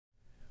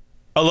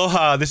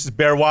Aloha, this is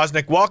Bear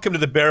Woznick. Welcome to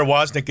the Bear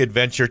Woznick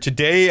Adventure.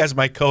 Today, as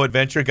my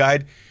co-adventure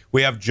guide,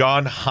 we have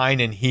John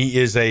Heinan. He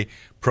is a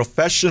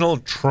professional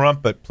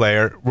trumpet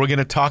player. We're going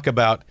to talk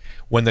about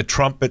when the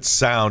trumpets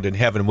sound in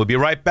heaven. We'll be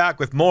right back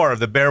with more of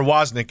the Bear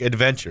Woznick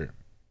Adventure.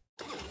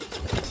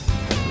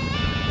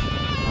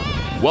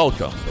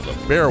 Welcome to the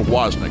Bear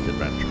Woznick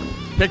Adventure.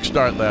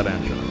 Kickstart that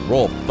engine and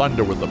roll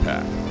thunder with the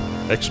pack.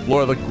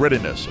 Explore the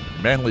grittiness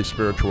of manly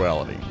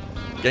spirituality.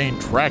 Gain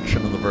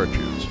traction in the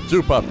virtues.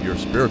 Soup up your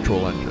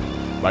spiritual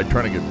engine by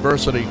turning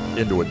adversity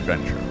into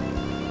adventure.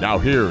 Now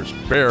here's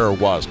Bear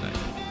Woznick.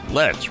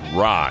 Let's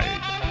ride.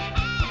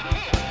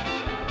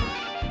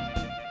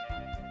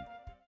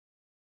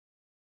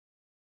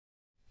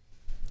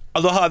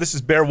 Aloha, this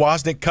is Bear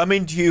Woznick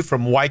coming to you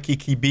from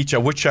Waikiki Beach. I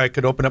wish I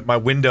could open up my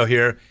window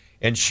here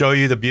and show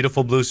you the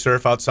beautiful blue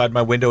surf outside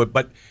my window.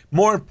 But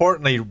more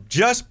importantly,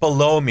 just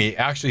below me,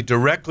 actually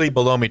directly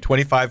below me,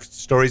 25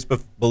 stories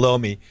below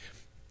me,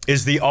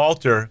 is the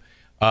altar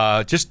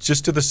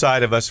just to the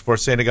side of us for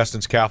St.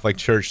 Augustine's Catholic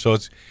Church. So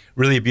it's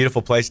really a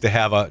beautiful place to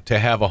have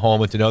a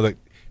home and to know that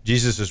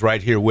Jesus is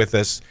right here with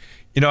us.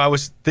 You know, I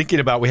was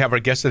thinking about, we have our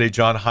guest today,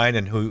 John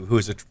Heinan, who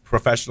is a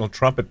professional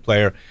trumpet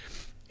player,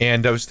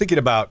 and I was thinking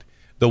about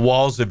the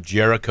walls of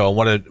Jericho.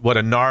 What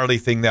a gnarly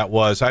thing that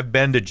was. I've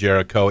been to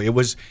Jericho. It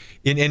was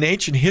in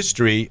ancient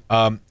history.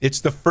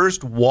 It's the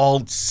first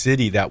walled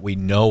city that we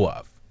know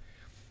of.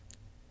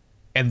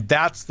 And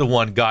that's the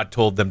one God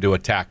told them to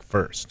attack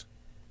first,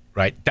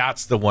 right?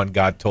 That's the one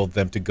God told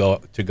them to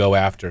go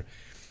after.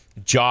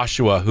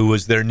 Joshua, who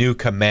was their new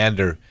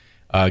commander,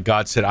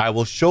 God said, "I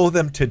will show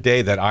them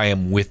today that I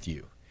am with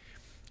you."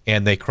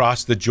 And they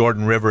crossed the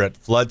Jordan River at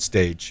flood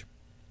stage,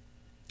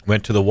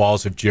 went to the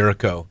walls of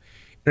Jericho.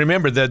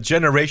 Remember, the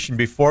generation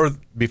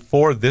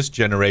before this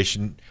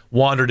generation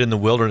wandered in the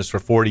wilderness for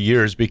 40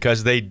 years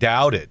because they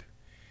doubted.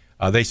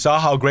 They saw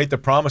how great the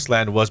promised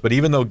land was, but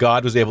even though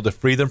God was able to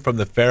free them from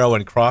the Pharaoh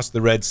and cross the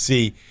Red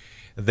Sea,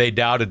 they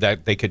doubted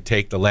that they could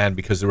take the land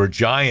because there were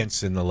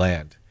giants in the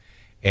land.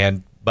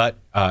 But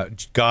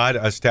God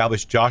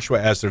established Joshua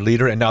as their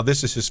leader, and now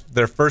this is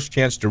their first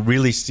chance to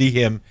really see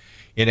him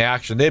in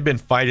action. They've been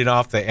fighting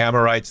off the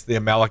Amorites, the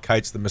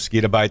Amalekites, the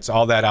Mosquitobites,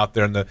 all that out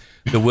there in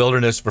the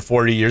wilderness for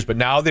 40 years, but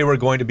now they were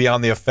going to be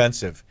on the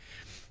offensive.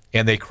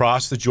 And they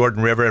crossed the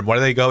Jordan River, and where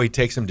do they go? He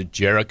takes them to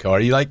Jericho. Are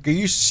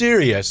you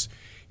serious?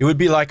 It would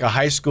be like a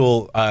high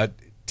school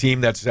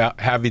team that's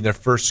having their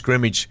first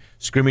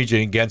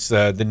scrimmaging against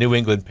the New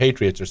England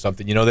Patriots or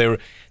something. You know,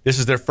 this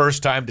is their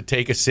first time to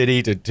take a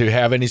city, to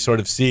have any sort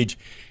of siege.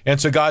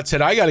 And so God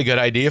said, "I got a good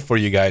idea for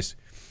you guys.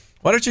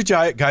 Why don't you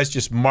guys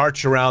just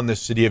march around the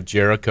city of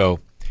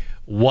Jericho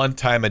one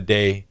time a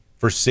day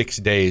for 6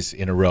 days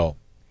in a row?"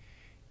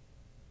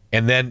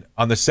 And then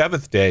on the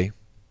seventh day,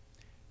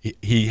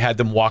 he had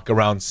them walk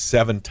around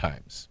 7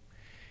 times.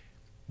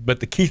 But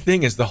the key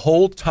thing is the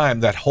whole time,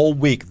 that whole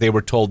week, they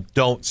were told,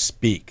 don't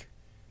speak.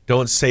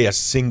 Don't say a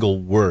single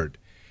word.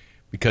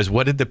 Because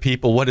what did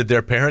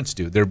their parents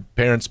do? Their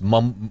parents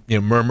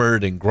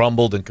murmured and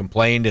grumbled and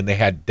complained, and they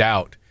had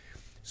doubt.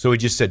 So he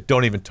just said,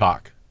 don't even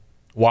talk.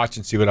 Watch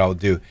and see what I'll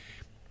do.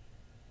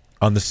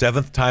 On the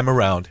 7th time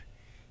around,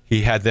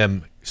 he had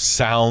them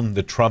sound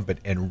the trumpet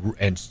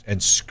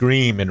and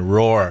scream and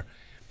roar.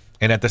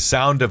 And at the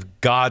sound of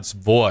God's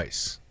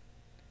voice,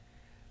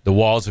 the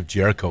walls of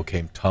Jericho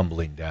came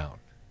tumbling down.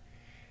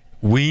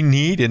 We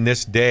need in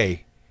this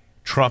day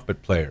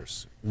trumpet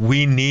players.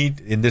 We need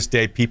in this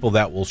day people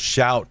that will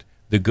shout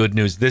the good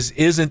news. This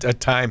isn't a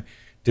time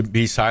to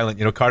be silent.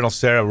 You know, Cardinal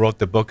Sarah wrote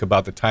the book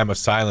about the time of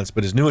silence,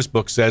 but his newest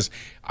book says,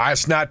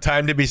 it's not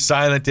time to be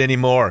silent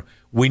anymore.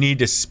 We need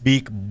to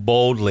speak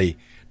boldly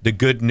the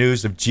good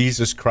news of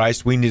Jesus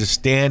Christ. We need to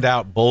stand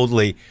out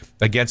boldly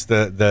against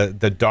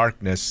the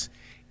darkness.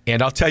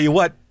 And I'll tell you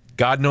what,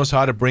 God knows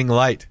how to bring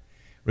light.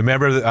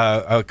 Remember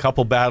a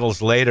couple battles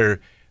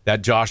later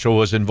that Joshua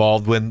was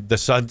involved when the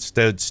sun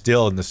stood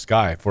still in the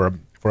sky for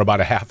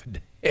about a half a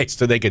day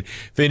so they could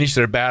finish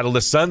their battle. The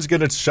sun's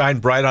going to shine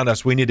bright on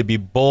us. We need to be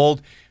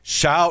bold,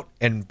 shout,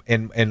 and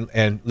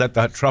let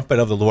the trumpet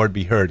of the Lord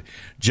be heard.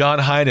 John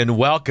Heinan,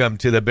 welcome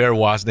to the Bear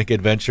Woznick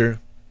Adventure.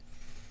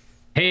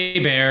 Hey,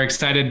 Bear.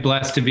 Excited,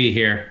 blessed to be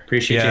here.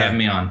 Appreciate you having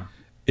me on.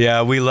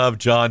 Yeah, we love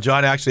John.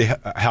 John actually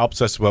helps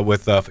us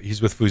with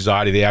he's with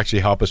Fusati. They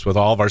actually help us with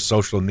all of our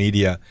social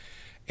media.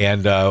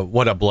 And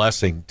what a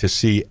blessing to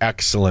see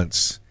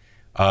excellence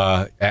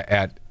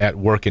at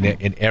work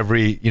in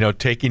every,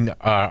 taking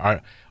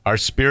our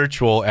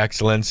spiritual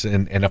excellence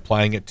and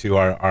applying it to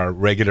our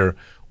regular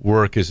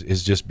work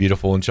is just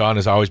beautiful. And John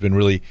has always been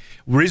really,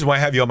 the reason why I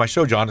have you on my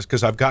show, John, is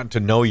because I've gotten to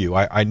know you.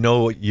 I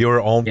know your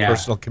own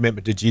personal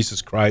commitment to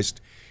Jesus Christ,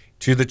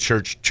 to the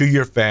church, to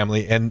your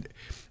family. And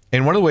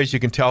one of the ways you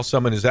can tell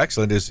someone is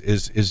excellent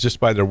is just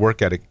by their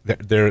work ethic,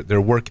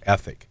 their work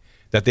ethic,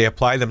 that they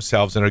apply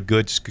themselves and are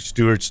good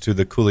stewards to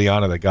the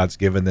kuleana that God's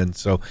given them.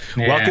 So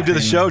welcome to the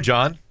show,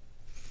 John.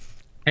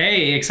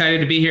 Hey, excited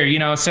to be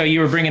here. So you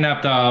were bringing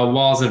up the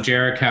walls of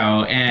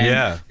Jericho,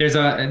 and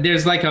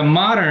there's like a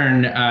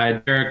modern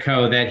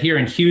Jericho that here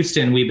in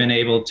Houston we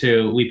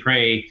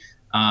pray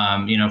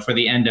for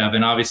the end of.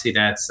 And obviously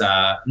that's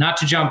not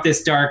to jump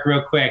this dark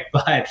real quick,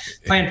 but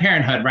Planned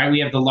Parenthood, right? We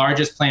have the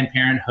largest Planned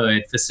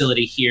Parenthood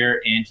facility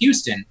here in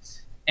Houston.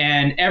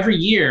 And every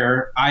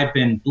year I've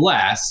been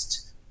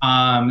blessed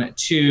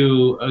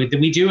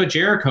we do a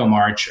Jericho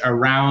march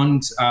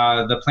around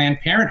the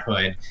Planned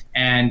Parenthood,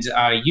 and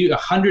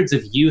hundreds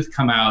of youth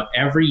come out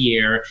every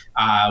year.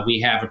 We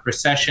have a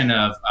procession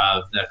of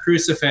the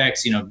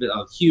crucifix,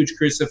 a huge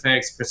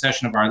crucifix,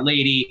 procession of Our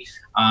Lady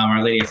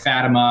of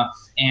Fatima,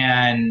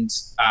 and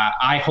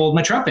I hold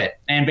my trumpet.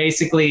 And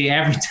basically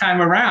every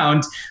time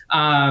around,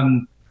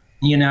 I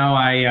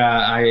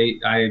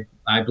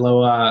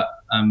blow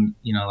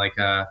like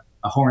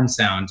a horn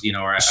sound,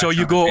 or so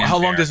you go. How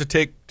long does it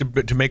take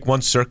to make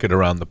one circuit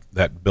around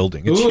that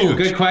building? It's huge.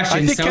 Good question.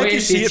 I think, so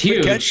it's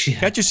huge.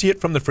 Can't you see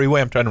it from the freeway?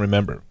 I'm trying to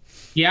remember.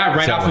 Yeah,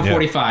 right off of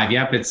 45.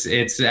 Yep,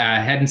 it's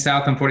heading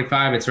south on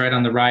 45. It's right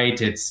on the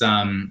right. It's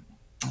a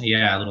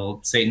little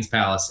Satan's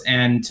Palace,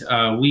 and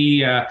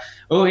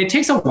it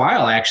takes a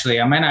while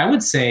actually. I mean, I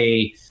would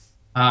say.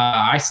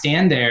 I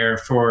stand there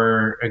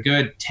for a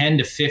good 10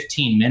 to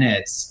 15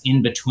 minutes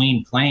in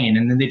between playing,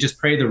 and then they just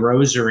pray the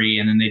rosary,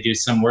 and then they do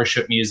some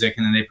worship music,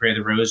 and then they pray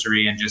the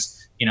rosary, and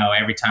just,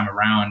 every time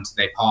around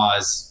they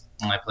pause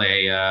and I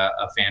play a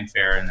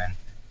fanfare and then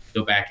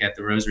go back at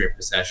the rosary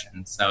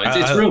procession. So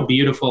it's real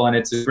beautiful, and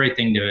it's a great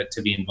thing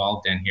to be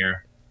involved in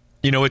here.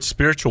 It's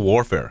spiritual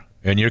warfare,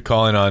 and we're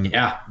calling on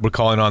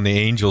the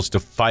angels to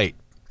fight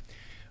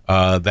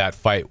that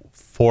fight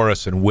for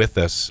us and with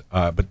us,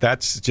 but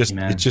that's just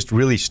it's just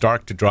really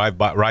stark to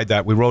ride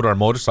that. We rode our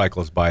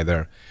motorcycles by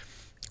there.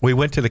 We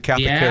went to the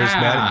Catholic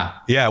Charismatic.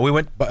 Yeah, we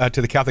went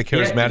to the Catholic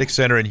Charismatic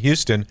Center in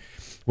Houston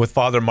with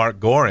Father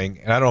Mark Goring,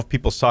 and I don't know if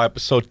people saw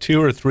episode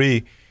 2 or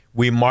 3.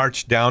 We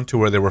marched down to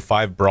where there were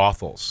 5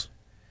 brothels,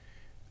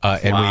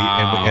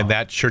 and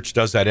that church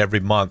does that every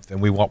month,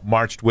 and we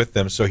marched with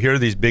them. So here are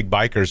these big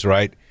bikers,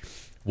 right,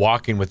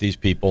 walking with these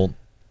people,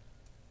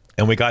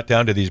 and we got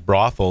down to these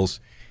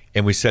brothels.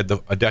 And we said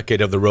a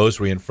decade of the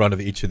rosary in front of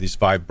each of these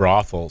 5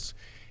 brothels.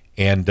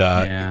 And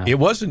it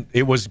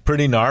was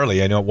pretty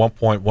gnarly. I know at one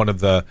point one of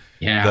the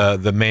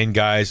main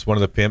guys, one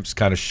of the pimps,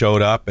 kind of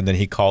showed up, and then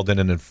he called in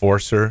an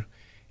enforcer.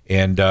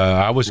 And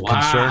I was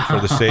concerned for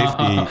the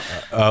safety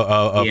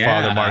of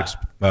Father Mark's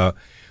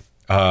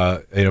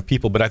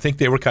people. But I think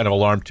they were kind of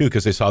alarmed too,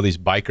 because they saw these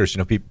bikers.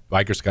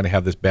 Bikers kind of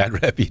have this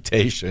bad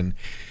reputation.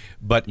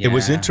 But it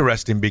was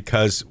interesting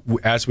because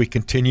as we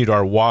continued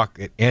our walk,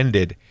 it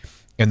ended.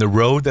 And the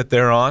road that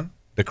they're on,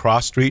 the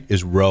cross street,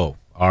 is Roe,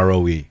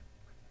 R-O-E.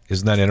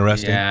 Isn't that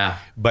interesting? Yeah.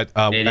 But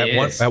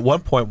at one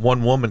point,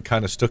 one woman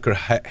kind of stuck her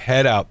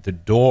head out the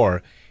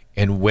door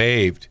and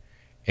waved,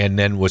 and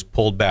then was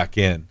pulled back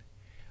in.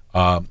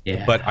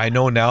 But I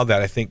know now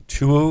that I think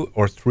 2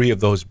 or 3 of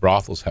those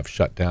brothels have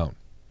shut down.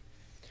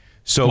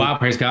 So wow,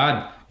 praise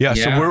God. Yeah.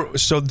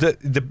 So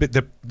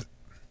the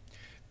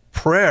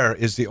prayer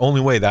is the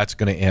only way that's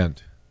going to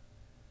end.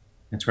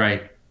 That's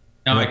right.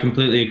 No, I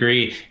completely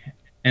agree.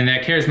 And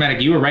that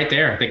charismatic, you were right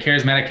there. The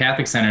Charismatic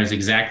Catholic Center is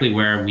exactly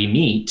where we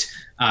meet.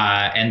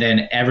 And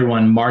then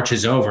everyone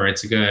marches over.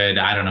 It's a good,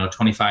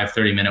 25,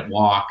 30-minute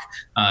walk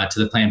to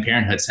the Planned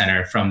Parenthood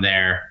Center from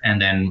there. And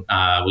then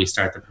we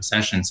start the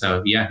procession.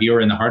 So, yeah, you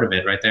were in the heart of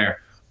it right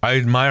there. I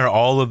admire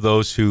all of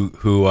those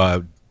who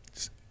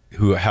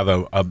have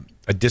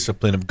a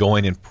discipline of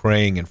going and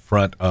praying in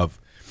front of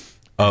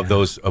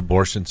those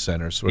abortion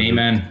centers.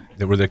 Amen.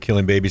 Where they're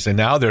killing babies. And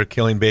now they're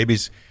killing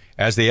babies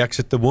as they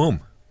exit the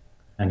womb.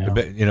 I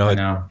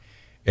know.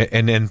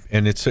 And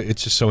it's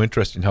just so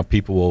interesting how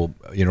people will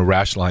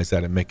rationalize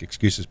that and make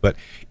excuses. But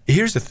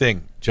here's the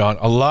thing, John.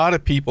 A lot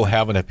of people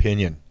have an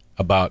opinion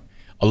about.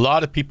 A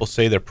lot of people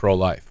say they're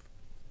pro-life.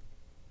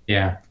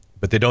 Yeah.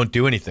 But they don't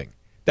do anything.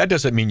 That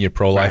doesn't mean you're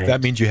pro-life. Right.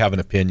 That means you have an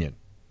opinion,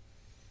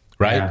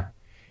 right? Yeah.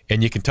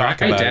 And you can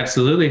talk about it.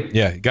 Absolutely.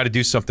 Yeah, you got to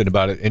do something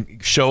about it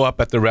and show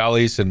up at the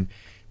rallies and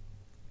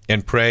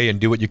pray and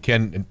do what you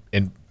can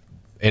and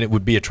it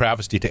would be a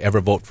travesty to ever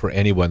vote for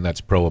anyone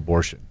that's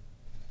pro-abortion.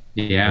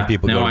 Yeah,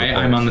 no,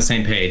 I'm on the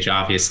same page,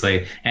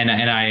 obviously, and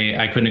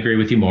I couldn't agree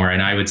with you more.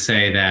 And I would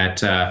say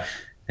that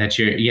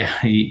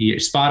you're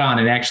spot on.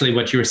 And actually,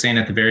 what you were saying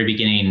at the very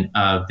beginning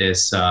of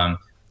this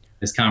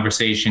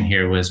conversation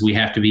here was we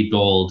have to be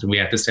bold. We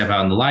have to step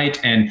out in the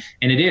light, and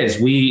it is.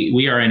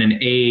 We are in an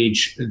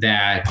age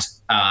that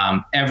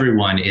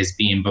everyone is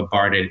being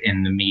bombarded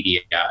in the media.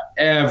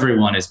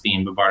 Everyone is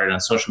being bombarded on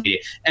social media.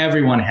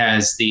 Everyone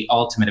has the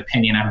ultimate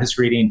opinion. I was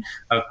reading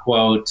a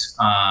quote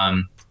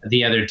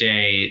the other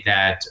day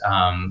that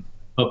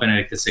Pope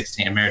Benedict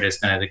XVI, Emeritus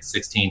Benedict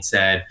XVI,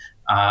 said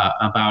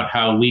about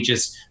how we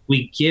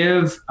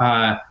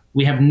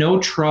have no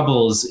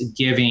troubles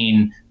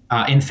giving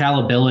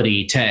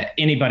infallibility to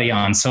anybody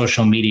on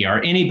social media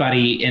or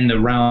anybody in the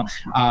realm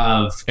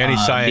of any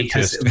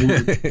scientist.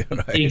 Right.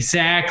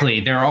 Exactly.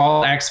 They're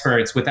all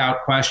experts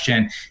without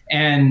question.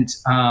 And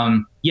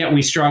yet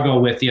we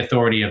struggle with the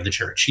authority of the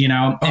church,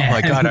 Oh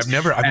my God. I've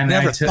never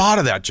thought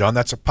of that, John.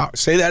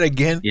 Say that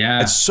again.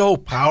 Yeah. It's so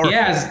powerful.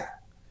 Yeah.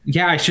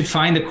 Yeah, I should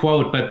find the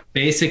quote, but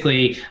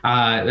basically,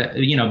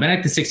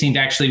 Benedict XVI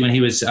actually, when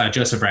he was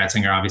Joseph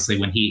Ratzinger, obviously,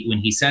 when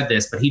he said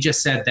this, but he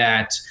just said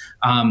that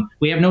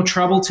we have no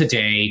trouble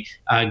today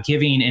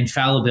giving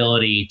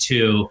infallibility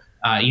to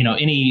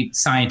any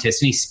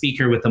scientist, any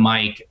speaker with the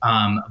mic,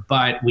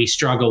 but we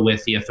struggle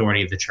with the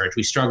authority of the church.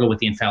 We struggle with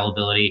the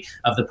infallibility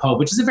of the Pope,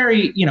 which is a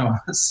very,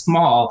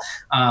 small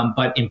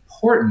but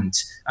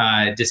important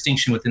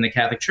distinction within the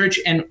Catholic Church.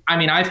 And I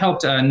mean, I've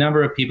helped a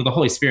number of people. The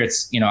Holy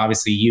Spirit's,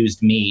 obviously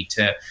used me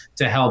to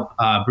help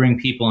bring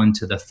people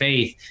into the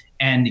faith.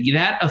 And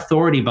that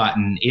authority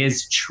button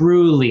is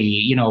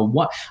truly,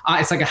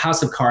 it's like a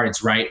house of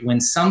cards, right?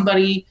 When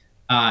somebody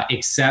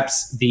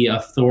accepts the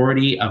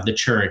authority of the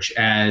church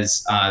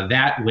as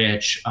that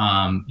which,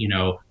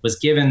 was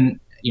given,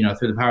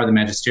 through the power of the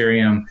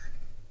magisterium,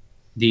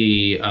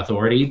 the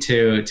authority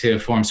to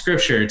form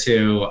scripture,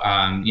 to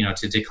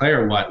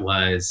declare what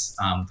was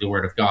the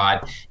word of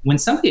God. When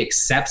somebody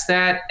accepts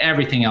that,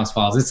 everything else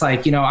falls. It's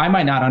like, I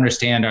might not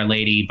understand Our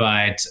Lady,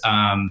 but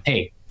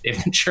hey,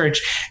 if the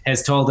church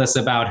has told us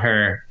about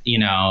her,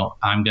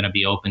 I'm going to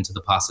be open to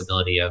the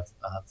possibility of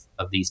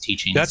these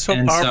teachings. That's so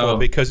powerful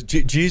because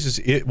Jesus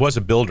was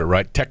a builder,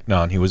 right?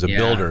 Technon, he was a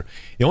builder.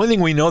 The only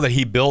thing we know that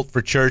he built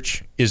for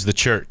church is the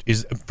church,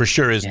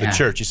 the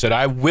church. He said,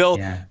 I will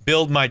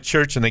build my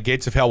church and the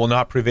gates of hell will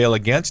not prevail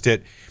against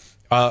it.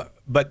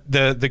 But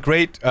the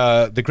great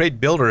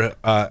builder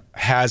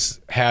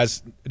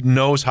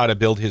knows how to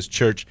build his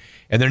church,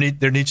 and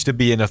there needs to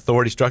be an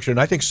authority structure.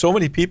 And I think so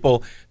many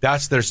people,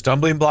 that's their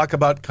stumbling block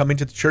about coming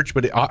to the church,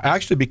 but it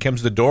actually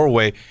becomes the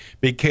doorway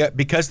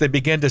because they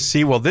begin to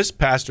see, well, this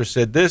pastor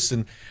said this,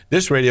 and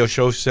this radio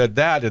show said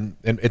that, and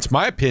it's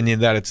my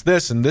opinion that it's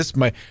this, and this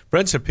my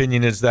friend's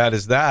opinion is that,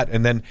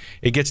 and then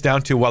it gets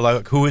down to,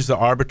 well, who is the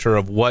arbiter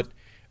of what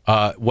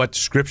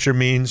Scripture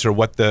means or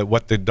what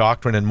the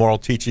doctrine and moral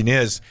teaching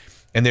is.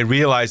 And they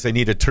realize they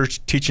need a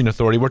church teaching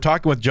authority. We're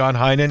talking with John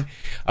Heinan.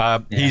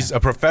 He's a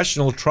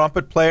professional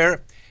trumpet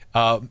player,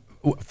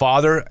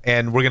 father,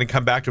 and we're going to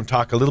come back to him,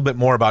 talk a little bit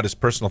more about his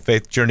personal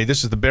faith journey.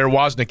 This is the Bear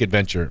Woznick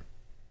Adventure.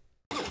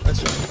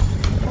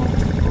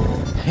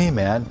 Hey,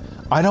 man,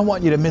 I don't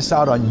want you to miss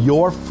out on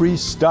your free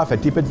stuff at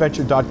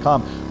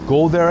deepadventure.com.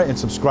 Go there and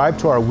subscribe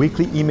to our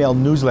weekly email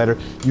newsletter.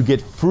 You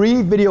get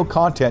free video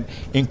content,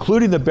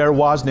 including the Bear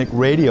Woznick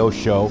radio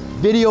show,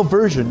 video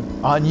version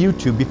on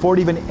YouTube before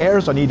it even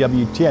airs on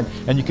EWTN.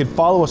 And you can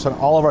follow us on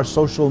all of our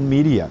social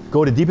media.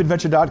 Go to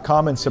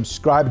deepadventure.com and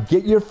subscribe.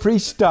 Get your free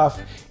stuff.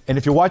 And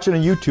if you're watching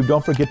on YouTube,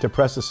 don't forget to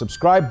press the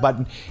subscribe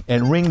button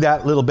and ring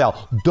that little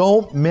bell.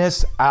 Don't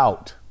miss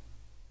out.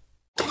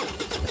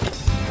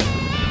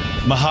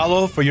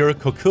 Mahalo for your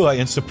kokua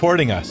in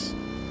supporting us.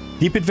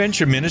 Deep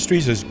Adventure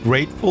Ministries is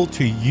grateful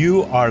to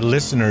you, our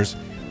listeners,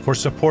 for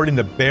supporting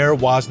the Bear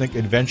Woznick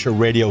Adventure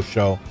radio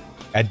show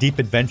at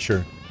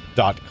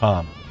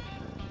deepadventure.com.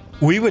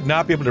 We would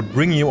not be able to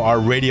bring you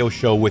our radio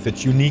show with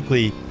its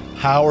uniquely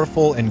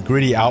powerful and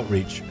gritty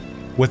outreach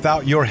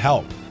without your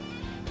help.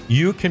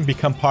 You can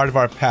become part of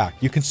our pack.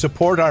 You can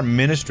support our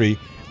ministry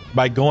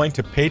by going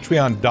to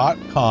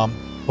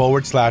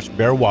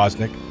patreon.com/Bear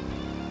Woznick,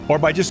 or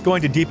by just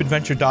going to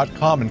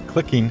deepadventure.com and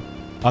clicking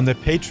on the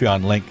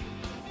Patreon link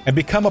and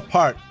become a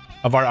part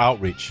of our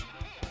outreach.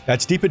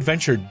 That's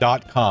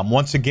deepadventure.com.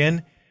 Once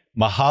again,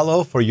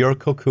 mahalo for your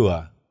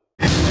kokua.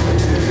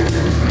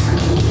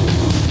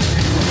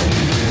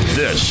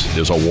 This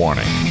is a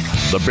warning.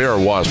 The Bear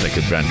Woznick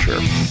Adventure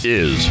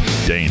is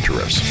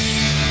dangerous.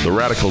 The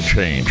radical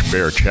change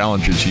Bear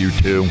challenges you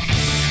to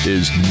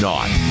is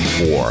not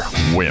for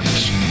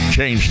wimps.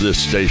 Change this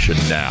station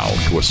now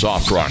to a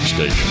soft rock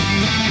station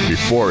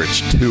before it's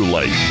too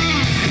late.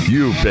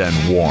 You've been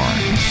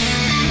warned.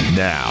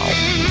 Now,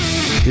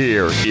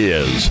 here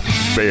is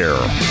Bear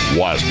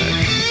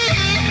Woznick.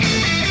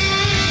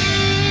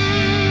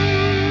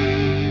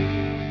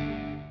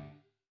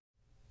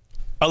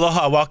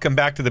 Aloha, welcome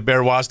back to the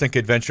Bear Woznick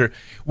Adventure.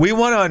 We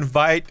want to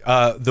invite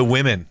the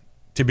women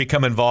to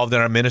become involved in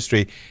our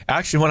ministry.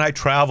 Actually, when I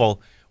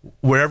travel,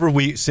 wherever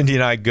Cindy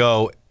and I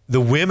go, the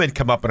women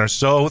come up and are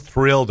so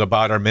thrilled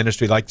about our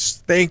ministry. Like,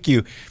 thank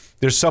you.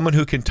 There's someone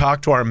who can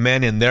talk to our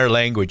men in their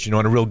language, in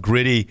a real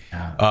gritty,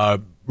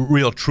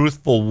 real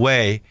truthful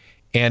way.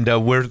 And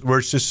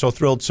we're just so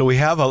thrilled. So we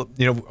have,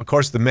 of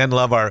course, the men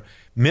love our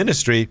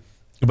ministry,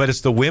 but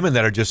it's the women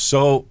that are just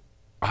so,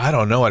 I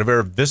don't know, at a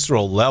very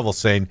visceral level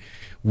saying,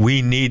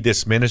 we need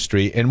this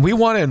ministry. And we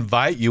want to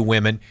invite you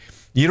women.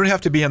 You don't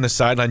have to be on the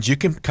sidelines. You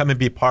can come and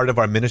be part of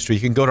our ministry.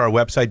 You can go to our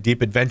website,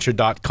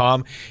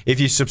 deepadventure.com. If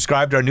you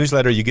subscribe to our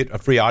newsletter, you get a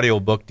free audio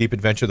book, Deep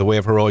Adventure, The Way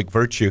of Heroic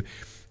Virtue.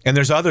 And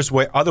there's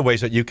other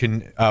ways that you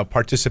can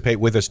participate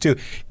with us, too.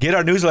 Get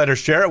our newsletter,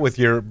 share it with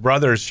your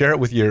brothers, share it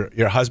with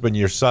your husband,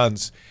 your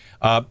sons.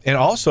 And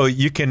also,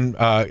 you can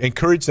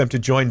encourage them to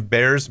join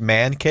Bear's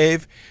Man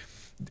Cave.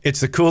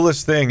 It's the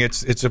coolest thing.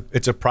 It's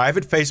a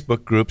private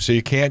Facebook group, so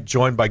you can't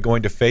join by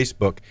going to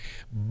Facebook.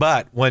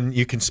 But when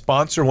you can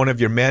sponsor one of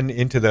your men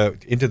into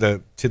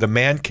the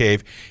man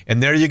cave,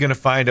 and there you're going to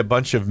find a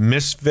bunch of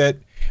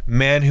misfit,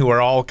 men who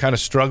are all kind of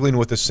struggling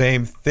with the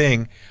same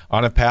thing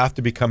on a path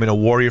to becoming a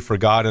warrior for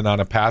God and on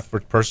a path for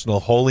personal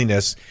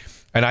holiness.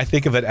 And I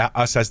think of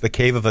us as the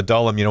cave of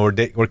Adullam,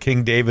 where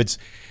King David's,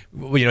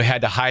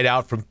 had to hide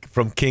out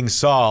from King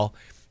Saul.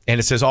 And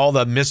it says all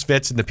the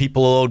misfits and the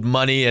people who owed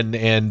money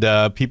and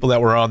people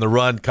that were on the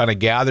run kind of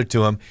gathered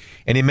to him.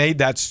 And he made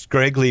that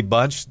scraggly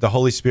bunch. The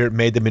Holy Spirit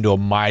made them into a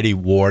mighty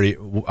warrior,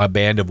 a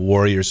band of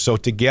warriors. So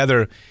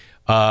together,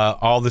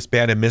 all this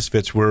band of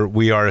misfits,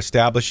 we are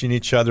establishing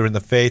each other in the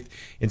faith,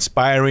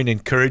 inspiring,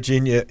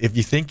 encouraging. If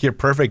you think you're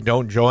perfect,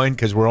 don't join,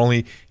 because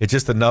it's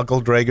just the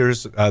knuckle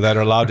draggers that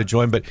are allowed to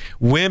join. But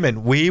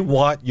women, we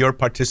want your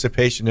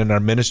participation in our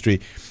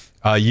ministry.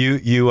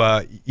 You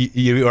are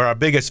our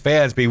biggest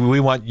fans, but we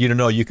want you to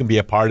know you can be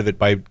a part of it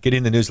by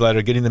getting the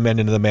newsletter, getting the men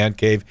into the man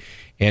cave,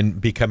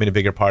 and becoming a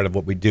bigger part of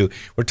what we do.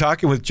 We're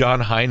talking with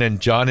John Heinan.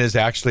 John is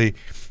actually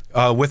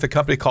with a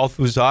company called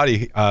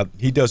Fuzati.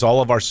 He does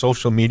all of our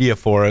social media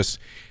for us.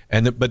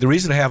 But the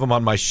reason I have him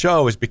on my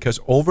show is because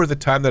over the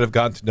time that I've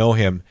gotten to know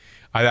him,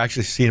 I've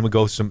actually seen him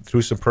go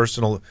through some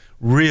personal,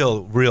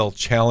 real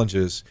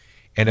challenges,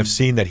 and have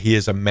seen that he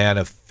is a man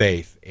of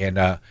faith.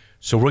 And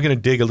so we're going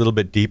to dig a little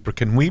bit deeper.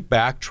 Can we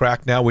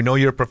backtrack now? We know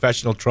you're a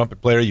professional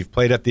trumpet player. You've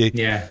played at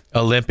the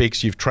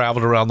Olympics. You've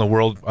traveled around the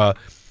world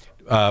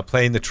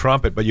playing the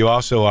trumpet, but you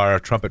also are a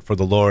trumpet for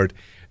the Lord.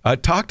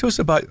 Talk to us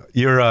about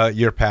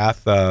your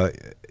path,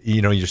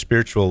 your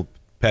spiritual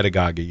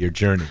pedagogy, your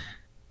journey.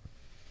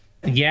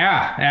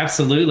 Yeah,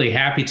 absolutely.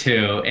 Happy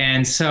to.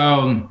 And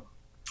so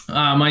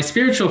my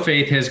spiritual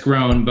faith has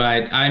grown,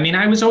 but I mean,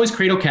 I was always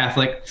cradle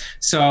Catholic.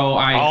 So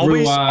I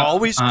grew up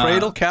always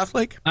cradle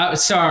Catholic.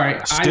 Sorry,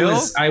 still?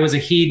 I was a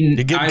heathen.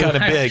 You're getting kind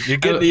of big. You're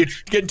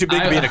getting too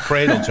big to be in a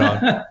cradle,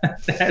 John.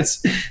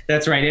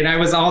 That's right. And I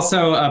was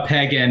also a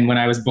pagan when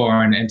I was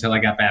born until I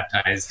got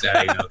baptized.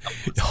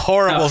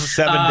 Horrible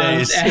 7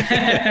 days.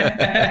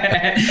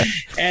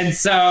 And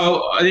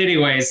so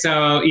anyway,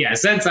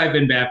 since I've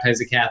been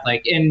baptized a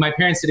Catholic, and my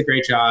parents did a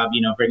great job,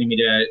 bringing me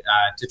to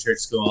church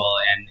school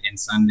and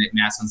Sunday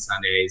Mass on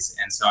Sundays.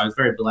 And so I was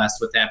very blessed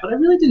with that, but I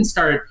really didn't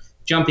start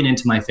jumping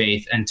into my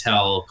faith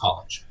until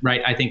college,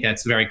 right? I think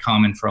that's very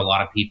common for a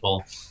lot of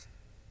people.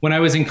 When I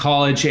was in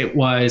college, it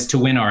was to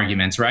win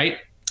arguments, right?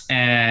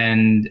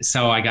 And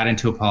so I got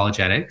into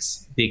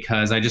apologetics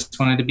because I just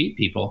wanted to beat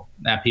people.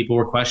 That people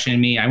were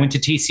questioning me. I went to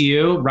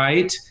TCU,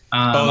 right?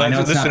 I know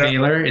it's not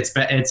Baylor. It's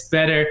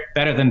better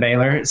than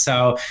Baylor.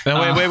 So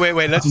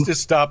wait. Let's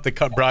just stop the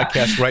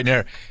broadcast right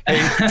there.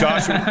 Hey,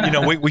 Josh,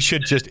 we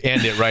should just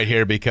end it right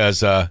here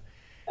because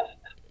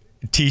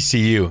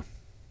TCU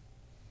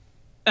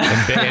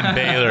and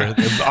Baylor,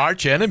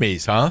 arch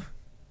enemies, huh?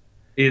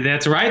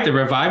 That's right. The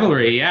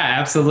rivalry. Yeah,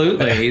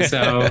 absolutely.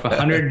 So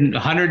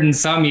 100 and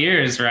some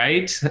years,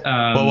 right?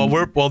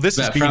 This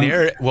is being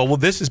aired. Well,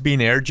 this is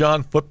being aired,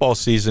 John. Football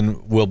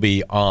season will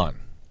be on,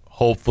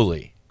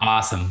 hopefully.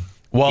 Awesome.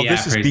 While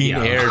this is being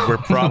aired, we're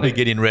probably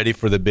getting ready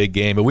for the big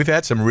game. But we've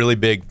had some really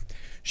big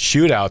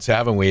shootouts,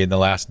 haven't we, in the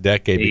last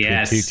decade between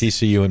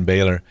TCU and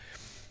Baylor?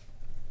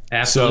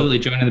 Absolutely.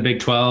 Joining the Big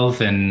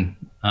 12 and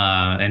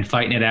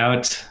fighting it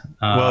out.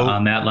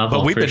 On that level,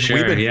 but we've been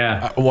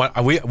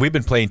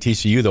playing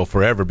TCU though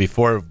forever,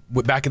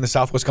 back in the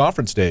Southwest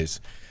Conference days.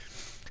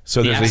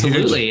 So there's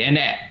absolutely, and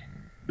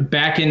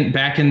back in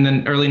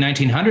the early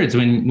 1900s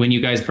when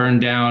you guys burned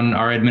down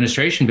our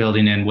administration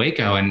building in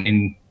Waco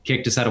and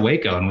kicked us out of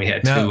Waco, and we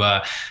had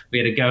to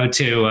go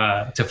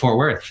to Fort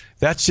Worth.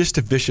 That's just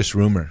a vicious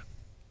rumor.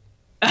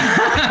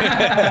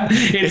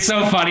 It's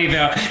so funny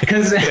though,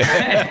 because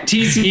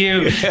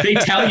TCU, they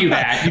tell you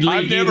that.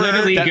 I've never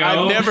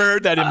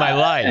heard that in my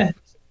life.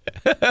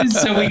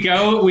 So we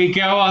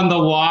go on the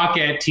walk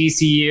at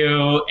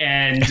TCU,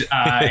 and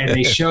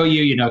they show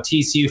you,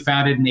 TCU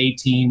founded in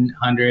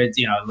 1800s,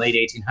 late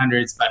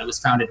 1800s, but it was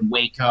founded in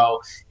Waco,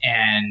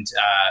 and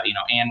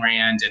Ayn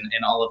Rand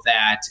and all of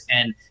that,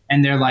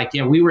 and they're like,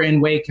 yeah, we were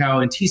in Waco,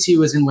 and TCU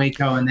was in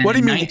Waco, and then what do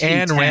you mean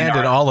Ayn Rand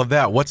and all of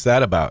that? What's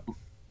that about?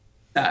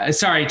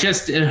 Sorry,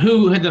 just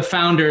who the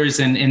founders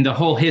and the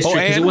whole history.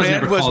 Ayn it wasn't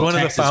Rand ever was called one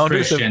Texas of the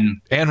founders.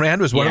 Christian. Ayn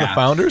Rand was one of the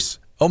founders.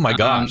 Oh my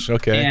gosh!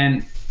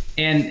 Okay.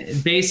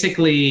 And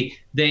basically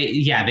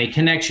they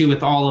connect you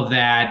with all of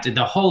that,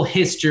 the whole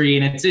history,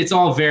 and it's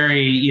all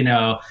very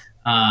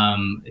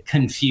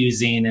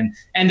confusing,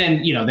 and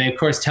then they of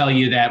course tell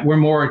you that we're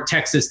more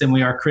Texas than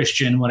we are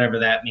Christian, whatever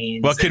that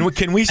means. Well,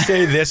 can we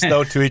say this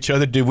though to each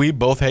other? Do we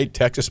both hate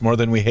Texas more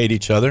than we hate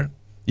each other?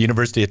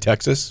 University of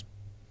Texas.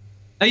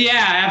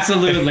 Yeah,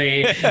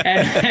 absolutely,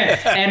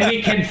 and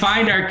we can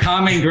find our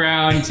common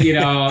ground,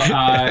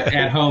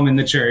 at home in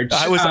the church.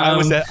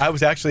 I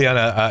was actually at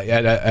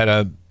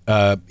a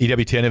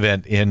EWTN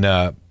event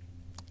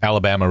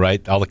Alabama,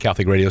 right? All the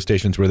Catholic radio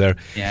stations were there.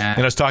 Yeah.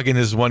 And I was talking to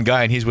this one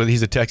guy, and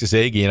he's a Texas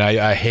Aggie, and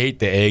I hate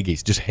the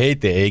Aggies. Just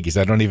hate the Aggies.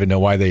 I don't even know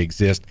why they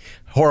exist.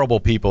 Horrible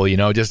people, you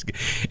know.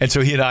 And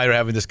so he and I are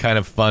having this kind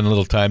of fun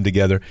little time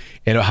together,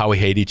 and how we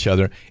hate each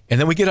other. And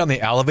then we get on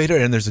the elevator,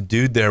 and there's a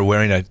dude there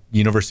wearing a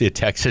University of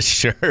Texas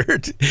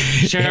shirt.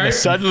 Sure. And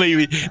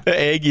suddenly, the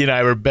Aggie and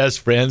I were best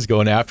friends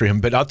going after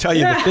him. But I'll tell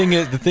you,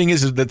 the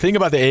thing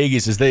about the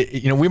Aggies is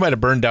we might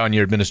have burned down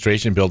your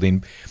administration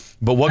building.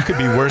 But what could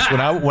be worse? When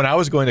I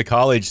was going to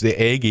college, the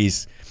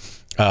Aggies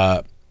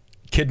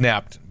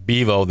kidnapped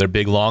Bevo, their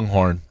big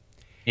longhorn.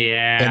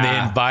 Yeah. And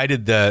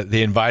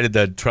they invited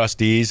the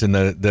trustees and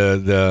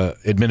the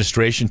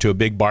administration to a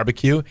big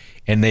barbecue,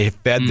 and they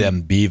fed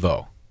them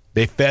Bevo.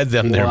 They fed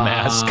them their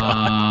mascot.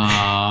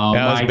 Oh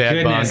my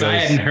goodness, I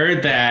hadn't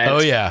heard that. Oh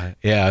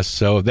yeah.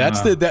 So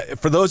that's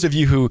for those of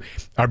you who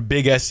are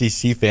big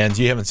SEC fans,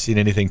 you haven't seen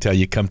anything till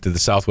you come to the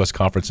Southwest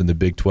Conference in the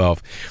Big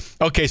 12.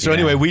 Okay, so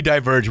anyway, we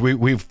diverge.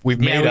 We've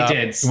made up.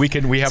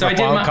 We have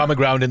a common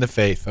ground in the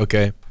faith.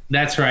 Okay.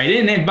 That's right.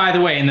 And by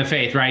the way, in the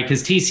faith, right?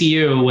 Because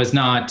TCU was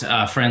not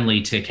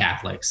friendly to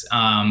Catholics.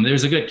 There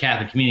was a good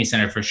Catholic community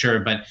center for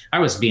sure, but I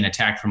was being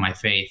attacked for my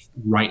faith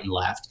right and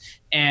left.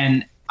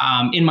 And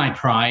in my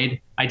pride,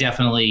 I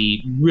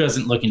definitely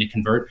wasn't looking to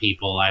convert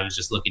people. I was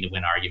just looking to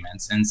win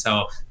arguments. And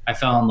so I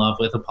fell in love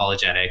with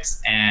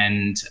apologetics.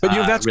 But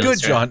that's really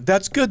good, John.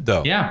 That's good,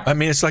 though. Yeah. I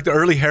mean, it's like the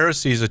early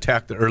heresies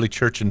attacked the early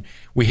church, and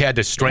we had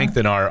to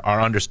strengthen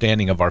our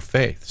understanding of our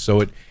faith.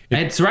 So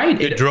that's right.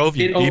 It drove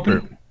you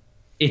deeper.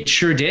 It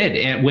sure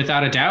did,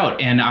 without a doubt.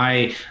 And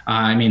I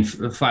mean,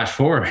 flash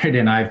forward,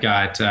 and I've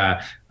got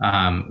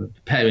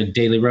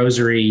daily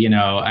rosary. You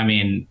know, I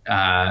mean,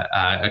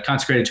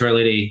 consecrated to Our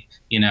Lady.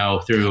 You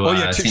know, through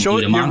show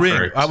it your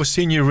ring. I was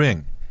seeing your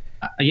ring.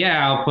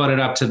 Yeah, I'll put it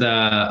up to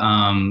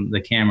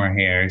the camera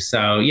here.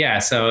 So yeah,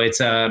 so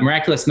it's a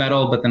miraculous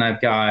medal, but then I've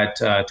got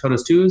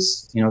Totus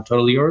Tuus, you know,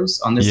 totally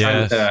yours on this side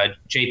with the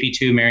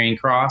JP2 Marian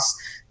Cross.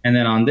 And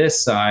then on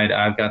this side,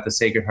 I've got the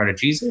Sacred Heart of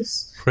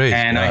Jesus. Praise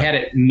God. I had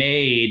it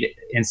made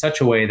in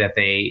such a way that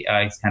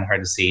it's kind of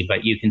hard to see,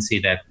 but you can see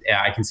that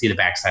I can see the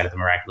backside of the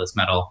miraculous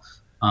medal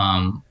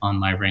on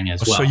my ring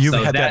as well. So you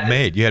had that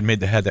made. You had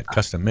that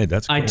custom made.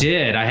 That's cool. I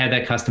did. I had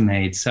that custom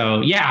made.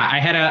 So yeah, I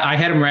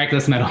had a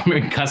miraculous medal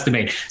custom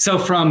made. So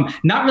from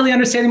not really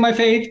understanding my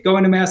faith,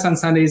 going to mass on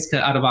Sundays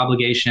out of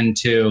obligation,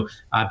 to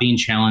being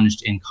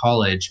challenged in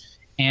college.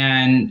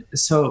 And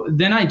so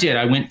then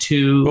I went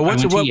to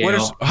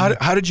Yale.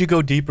 How did you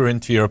go deeper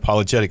into your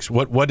apologetics?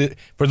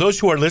 For those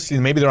who are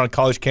listening, maybe they're on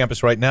college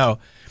campus right now,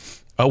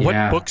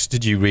 what books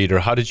did you read, or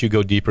how did you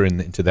go deeper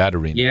into that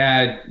arena?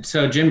 Yeah,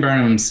 so Jim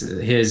Burnham's,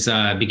 his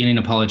Beginning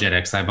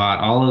Apologetics, I bought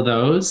all of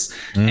those.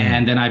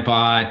 And then I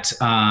bought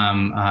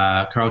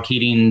Carl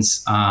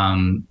Keating's,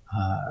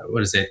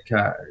 what is it?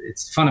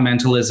 It's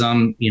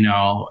fundamentalism, you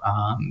know,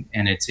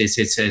 and it's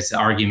his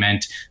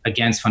argument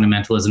against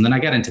fundamentalism. Then I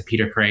got into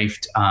Peter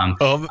Kraft.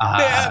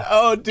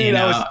 Dude, you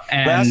know,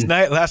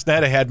 last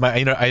night I had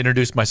I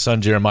introduced my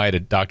son Jeremiah to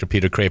Dr.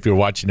 Peter Kraft. We were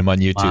watching him on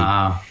YouTube.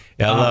 Wow.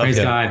 Yeah, I love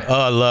him. God.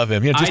 Oh, I love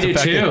him. You know,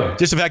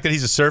 just the fact that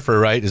he's a surfer,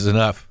 right, is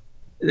enough.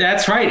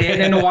 That's right,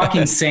 and a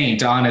walking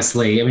saint.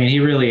 Honestly, I mean,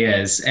 he really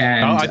is.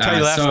 And I tell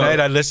you, last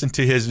night I listened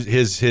to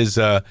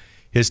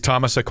his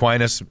Thomas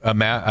Aquinas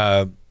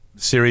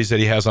series that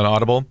he has on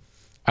Audible.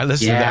 I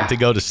listened to that to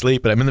go to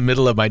sleep, but I'm in the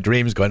middle of my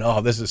dreams going,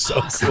 oh, this is so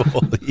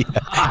cool.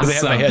 Awesome. I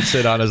had my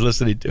headset on, I was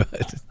listening to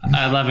it.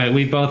 I love it.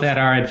 We both had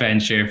our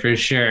adventure for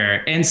sure.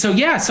 And so,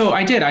 yeah, so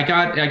I did. I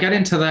got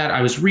into that.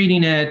 I was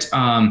reading it.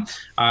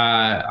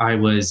 I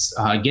was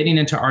getting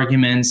into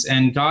arguments,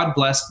 and God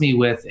blessed me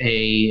with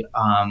a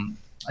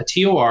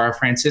TOR, a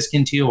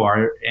Franciscan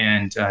TOR,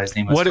 and his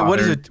name was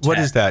What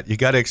is that? You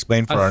got to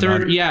explain for our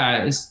third.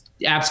 Yeah.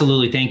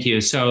 Absolutely. Thank you.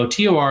 So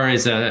TOR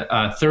is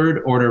a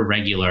third order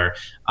regular,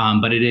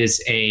 but it is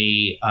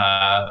a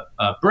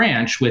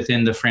branch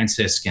within the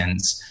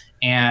Franciscans.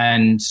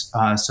 And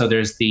so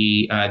there's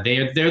they're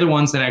the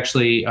ones that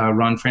actually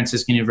run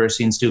Franciscan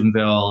University in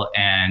Steubenville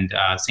and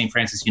St.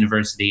 Francis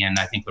University in,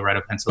 I think, Loretto,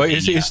 Pennsylvania.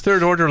 But is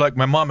third order, like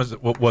my mom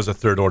was a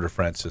third order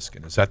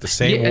Franciscan? Is that the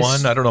same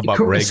one? I don't know about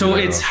regular. So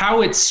it's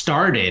how it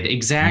started.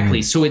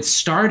 Exactly. So it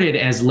started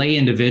as lay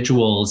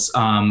individuals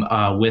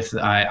with,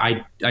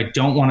 I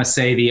don't want to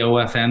say the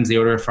OFMs, the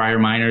Order of Friar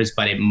Minors,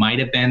 but it might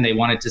have been. They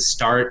wanted to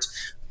start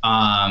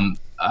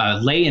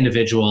lay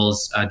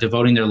individuals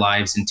devoting their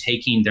lives and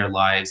taking their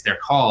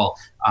call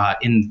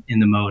in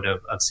the mode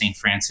of St.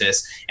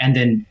 Francis. And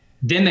then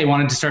they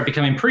wanted to start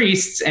becoming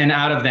priests, and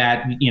out of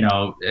that, you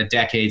know,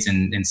 decades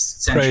and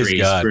centuries.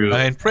 Praise God.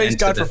 And praise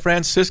God for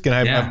Franciscan.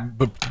 I've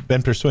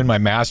been pursuing my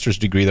master's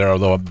degree there,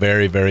 although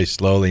very, very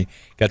slowly.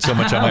 Got so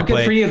much on my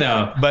plate. Good for you,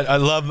 though. But I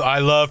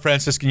love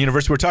Franciscan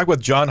University. We're talking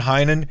with John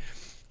Heinan.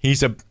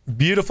 He's a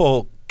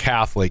beautiful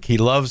Catholic. He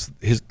loves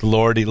the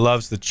Lord. He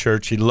loves the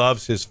church. He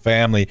loves his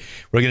family.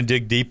 We're going to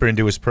dig deeper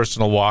into his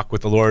personal walk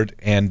with the Lord.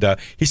 And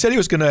he said he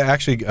was going to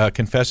actually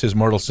confess his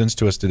mortal sins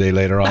to us today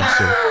later on.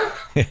 So.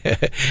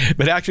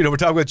 But actually, no, we're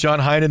talking with John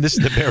Heinan. This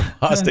is the Bear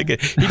Woznick.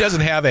 He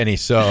doesn't have any,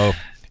 so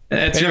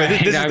That's anyway,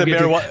 right. This is the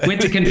Bear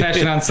went to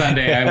confession on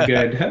Sunday. I'm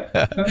good.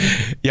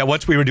 Yeah,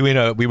 once we were doing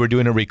a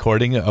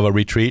recording of a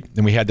retreat,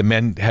 and we had the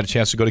men had a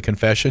chance to go to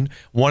confession.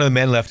 One of the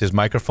men left his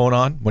microphone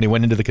on when he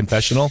went into the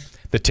confessional,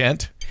 the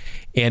tent.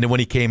 And when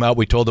he came out,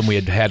 we told him we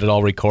had it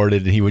all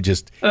recorded, and he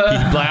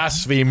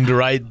blasphemed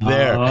right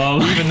there.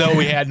 Even though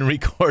we hadn't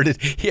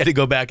recorded, he had to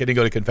go back and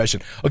go to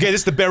confession. Okay, this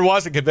is the Bear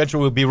Woznick Adventure.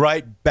 We'll be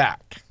right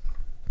back.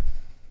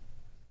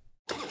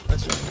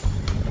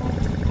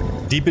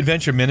 Deep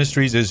Adventure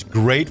Ministries is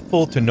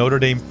grateful to Notre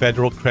Dame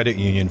Federal Credit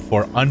Union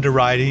for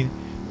underwriting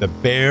the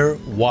Bear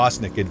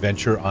Woznick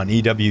Adventure on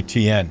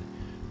EWTN.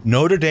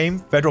 Notre Dame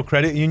Federal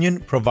Credit Union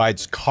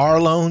provides car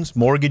loans,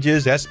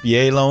 mortgages,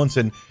 SBA loans,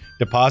 and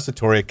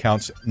depository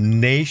accounts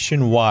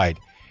nationwide,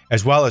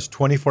 as well as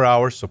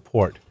 24-hour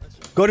support.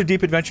 Go to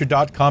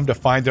deepadventure.com to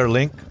find their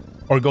link,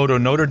 or go to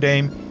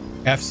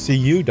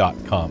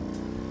NotreDameFCU.com.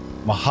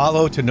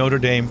 Mahalo to Notre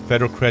Dame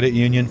Federal Credit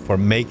Union for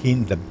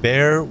making the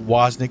Bear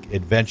Woznick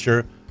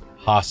Adventure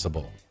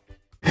possible.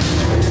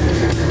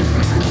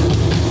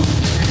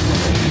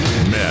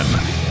 Men,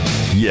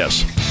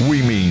 yes,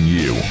 we mean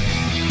you.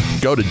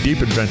 Go to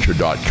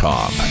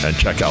deepadventure.com and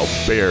check out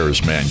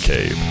Bear's Man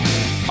Cave,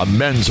 a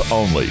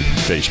men's-only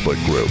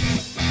Facebook group.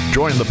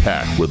 Join the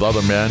pack with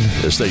other men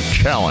as they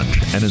challenge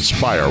and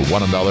inspire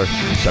one another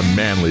to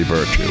manly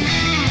virtue.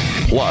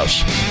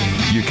 Plus,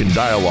 you can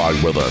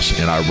dialogue with us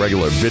in our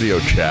regular video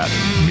chat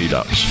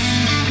meetups.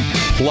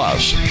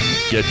 Plus,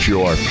 get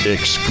your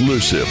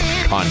exclusive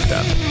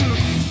content.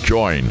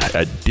 Join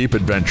at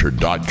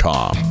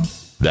deepadventure.com.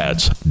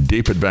 That's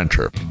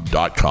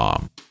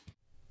deepadventure.com.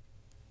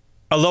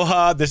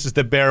 Aloha, this is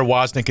the Bear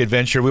Woznick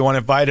Adventure. We want to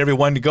invite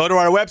everyone to go to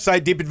our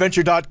website,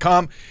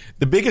 deepadventure.com.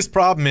 The biggest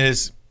problem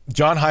is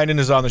John Heinan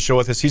is on the show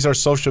with us. He's our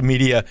social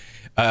media,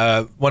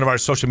 one of our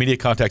social media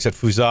contacts at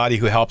Fuzati,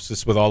 who helps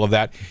us with all of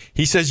that.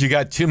 He says you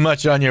got too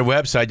much on your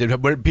website.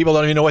 People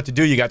don't even know what to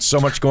do. You got so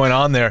much going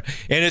on there.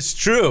 And it's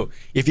true.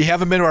 If you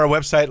haven't been to our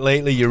website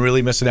lately, you're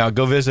really missing out.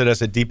 Go visit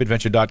us at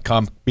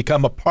deepadventure.com.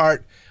 Become a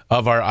part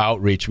of our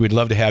outreach. We'd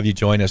love to have you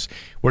join us.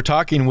 We're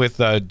talking with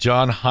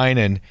John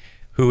Heinan,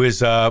 who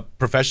is a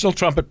professional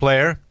trumpet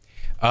player.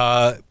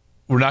 We're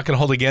not going to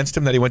hold against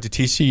him that he went to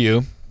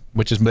TCU,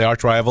 which is the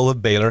arch rival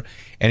of Baylor,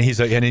 and he's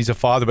a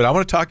father. But I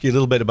want to talk to you a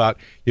little bit about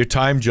your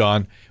time,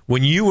 John,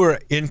 when you were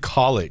in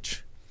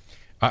college.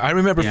 I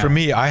remember for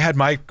me, I had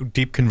my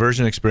deep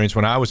conversion experience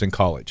when I was in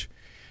college,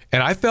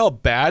 and I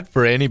felt bad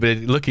for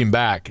anybody looking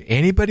back.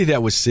 Anybody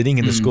that was sitting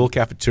in the school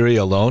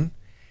cafeteria alone,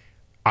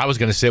 I was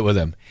going to sit with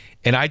them.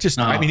 And I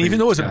mean, even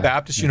though it was a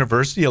Baptist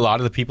university, a lot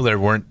of the people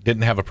there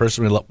didn't have a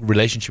personal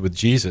relationship with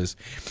Jesus.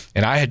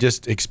 And I had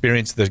just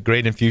experienced the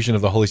great infusion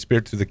of the Holy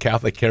Spirit through the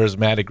Catholic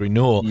charismatic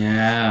renewal.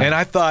 Yeah. And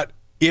I thought,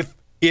 if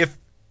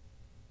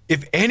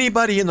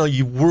anybody in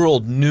the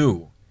world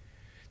knew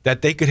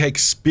that they could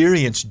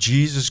experience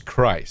Jesus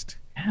Christ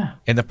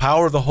and the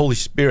power of the Holy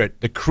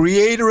Spirit, the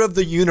creator of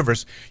the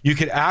universe, you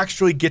could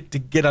actually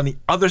get on the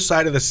other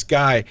side of the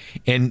sky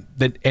and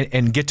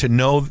get to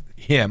know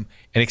him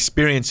and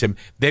experience him,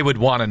 they would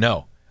want to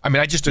know. I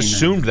mean, I just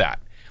assumed that.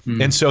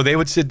 And so they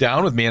would sit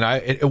down with me,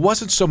 and it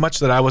wasn't so much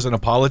that I was an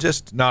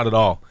apologist, not at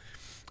all.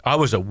 I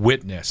was a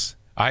witness.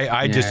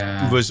 I just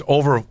was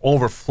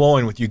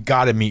overflowing with, you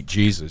got to meet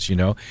Jesus, you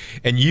know.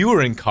 And you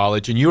were in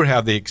college, and you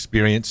have the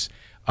experience,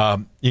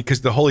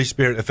 because the Holy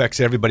Spirit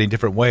affects everybody in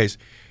different ways.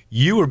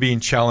 You were being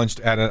challenged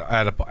at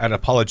an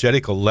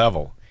apologetical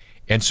level.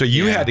 And so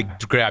you had to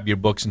grab your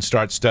books and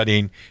start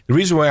studying. The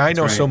reason why I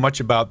know so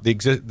much about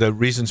the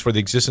reasons for the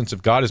existence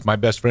of God is my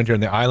best friend here on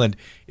the island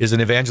is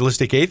an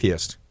evangelistic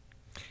atheist.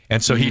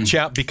 And so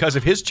because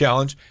of his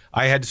challenge,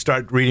 I had to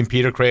start reading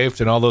Peter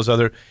Kraft and all those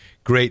other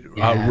great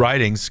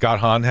writings. Scott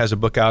Hahn has a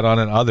book out on,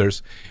 and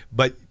others.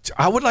 But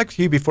I would like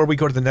you, before we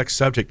go to the next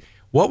subject,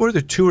 what were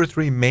the 2 or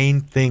 3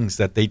 main things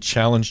that they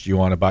challenged you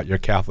on about your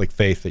Catholic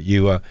faith that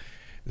you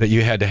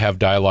had to have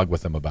dialogue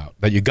with them about,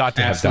 that you got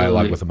to have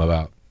dialogue with them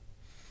about?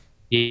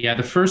 Yeah,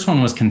 the first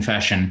one was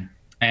confession,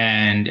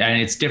 and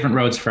it's different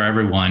roads for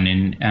everyone.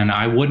 And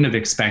I wouldn't have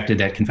expected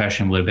that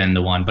confession would have been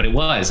the one, but it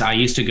was. I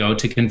used to go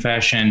to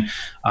confession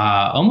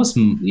almost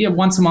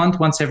once a month,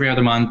 once every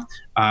other month,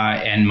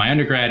 in my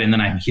undergrad, and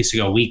then I used to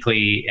go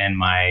weekly in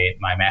my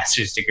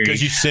master's degree.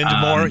 Because you sinned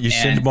more.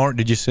 Sinned more.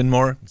 Did you sin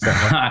more?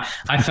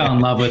 I fell in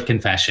love with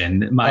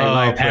confession.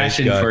 My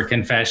passion for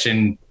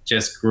confession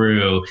just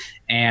grew,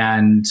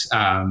 and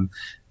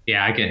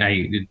I get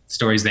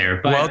stories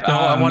there. But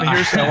I want to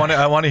hear.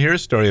 I want to hear a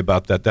story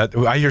about that. That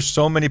I hear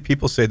so many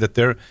people say that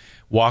their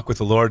walk with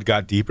the Lord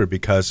got deeper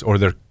or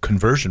their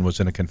conversion was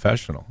in a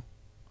confessional.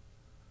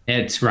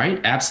 It's right,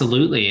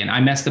 absolutely. And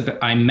I met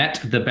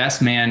the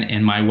best man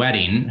in my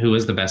wedding, who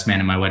was the best man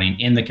in my wedding,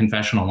 in the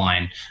confessional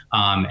line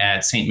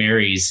at St.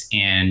 Mary's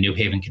in New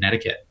Haven,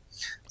 Connecticut.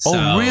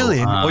 So, really?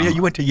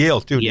 You went to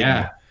Yale too.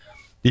 Yeah.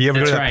 Did you ever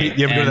go to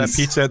that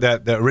pizza?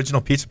 The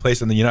original pizza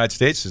place in the United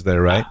States is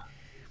there, right?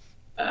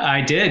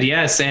 I did,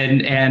 yes.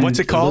 And what's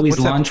it called? Louis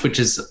Lunch, which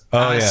is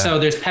so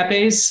there's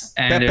Pepe's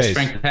and there's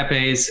Frank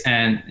Pepe's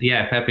and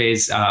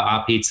Pepe's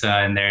pizza,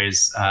 and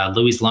there's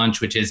Louis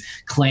Lunch, which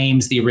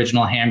claims the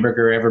original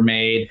hamburger ever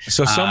made.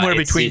 So somewhere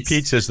between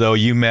pizzas, though,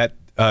 you met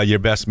your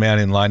best man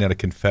in line at a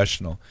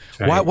confessional.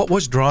 Right. What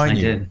was drawing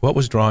you? What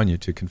was drawing you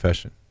to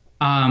confession?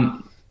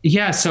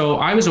 Yeah, so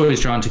I was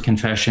always drawn to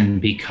confession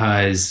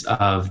because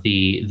of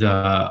the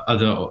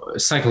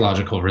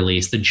psychological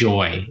release, the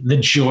joy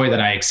that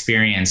I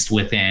experienced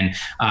within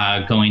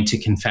going to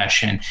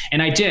confession.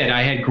 And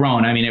I had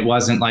grown. I mean, it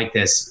wasn't like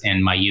this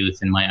in my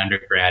youth, in my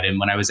undergrad. And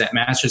when I was at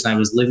Masters, I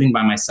was living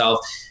by myself.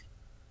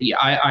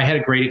 I had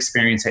a great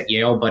experience at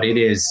Yale, but it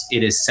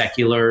is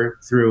secular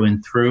through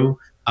and through.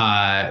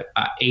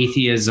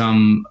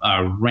 Atheism,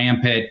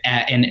 rampant,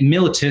 and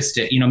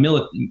militistic,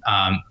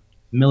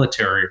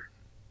 military.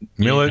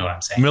 You know what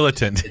I'm saying?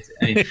 Militant.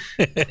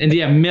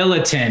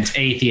 Militant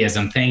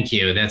atheism. Thank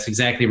you. That's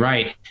exactly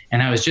right.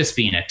 And I was just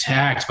being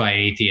attacked by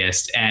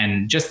atheists,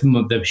 and just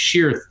the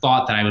sheer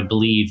thought that I would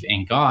believe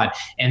in God.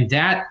 And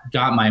that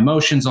got my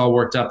emotions all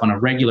worked up on a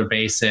regular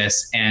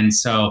basis. And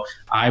so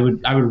I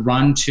would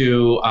run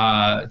to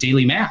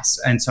daily mass.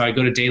 And so I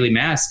go to daily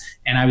mass,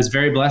 and I was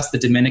very blessed. The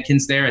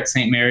Dominicans there at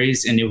St.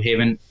 Mary's in New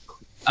Haven,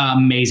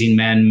 amazing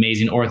men,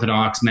 amazing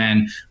Orthodox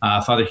men,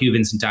 Father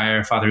Hubens and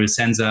Dyer, Father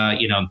Usenza,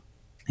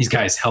 these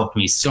guys helped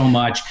me so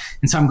much.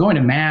 And so I'm going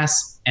to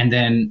mass, and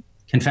then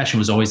confession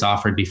was always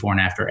offered before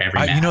and after every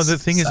mass. The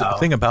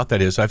thing about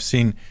that is, I've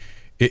seen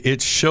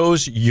it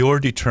shows your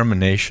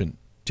determination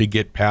to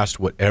get past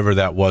whatever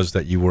that was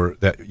that you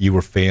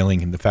were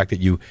failing, and the fact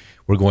that you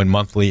were going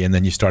monthly and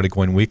then you started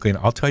going weekly. And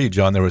I'll tell you,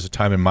 John, there was a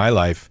time in my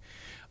life,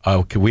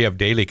 we have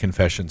daily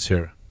confessions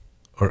here,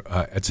 or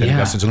at St.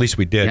 Augustine's, at least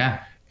we did.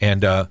 Yeah.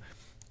 And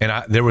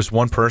there was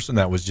one person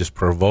that was just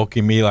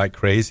provoking me like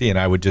crazy, and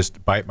I would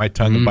just bite my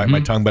tongue and bite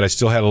my tongue, but I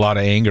still had a lot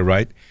of anger,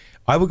 right?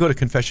 I would go to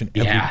confession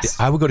every day.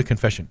 I would go to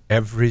confession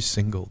every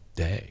single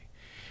day.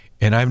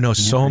 And I've known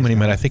so many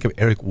men. I think of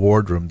Eric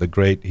Wardrum,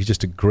 he's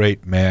just a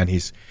great man.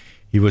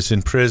 He was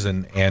in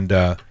prison, and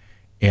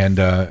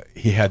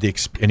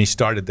he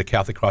started the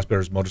Catholic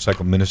Crossbearers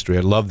Motorcycle Ministry.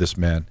 I love this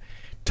man.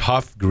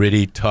 Tough,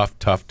 gritty,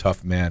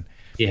 tough man.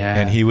 Yeah.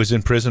 And he was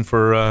in prison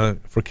for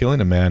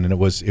killing a man, and it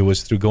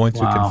was through going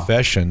through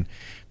confession.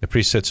 The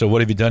priest said, "So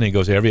what have you done?" He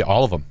goes,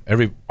 all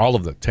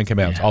of the 10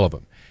 Commandments, all of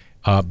them.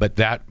 But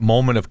that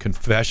moment of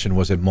confession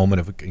was a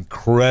moment of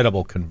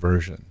incredible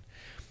conversion,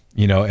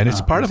 And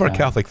it's part of our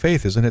Catholic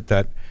faith, isn't it?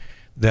 That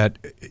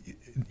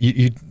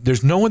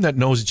there's no one that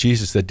knows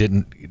Jesus that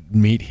didn't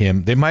meet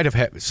him. They might have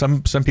had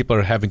some people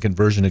are having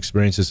conversion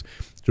experiences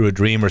through a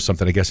dream or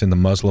something, I guess, in the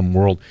Muslim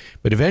world.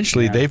 But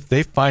eventually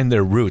they find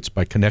their roots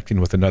by connecting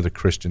with another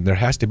Christian. There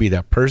has to be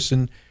that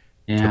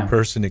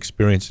person-to-person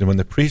experience. And when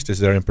the priest is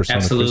there in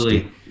persona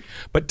Christi.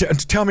 But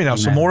tell me now,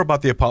 so more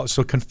about the apostles.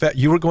 So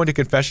you were going to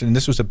confession, and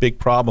this was a big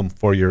problem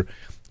for your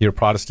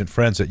Protestant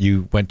friends that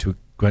you went to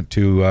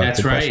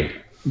That's confession. Right.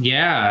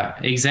 Yeah,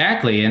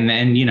 exactly. And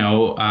then,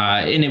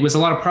 and it was a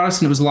lot of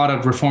Protestant, it was a lot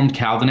of Reformed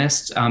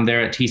Calvinists there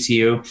at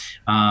TCU.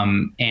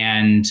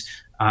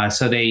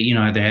 So they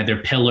had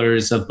their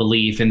pillars of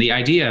belief, and the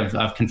idea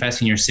of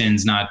confessing your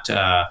sins, not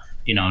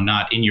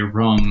in your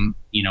room,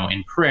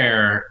 in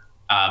prayer,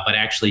 but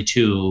actually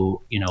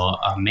to,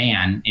 a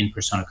man in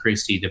persona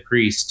Christi, the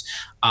priest,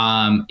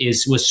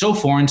 was so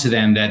foreign to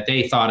them that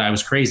they thought I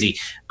was crazy.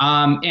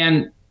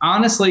 And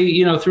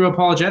honestly, through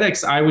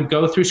apologetics, I would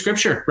go through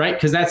scripture, right?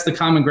 Because that's the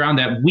common ground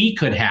that we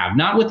could have,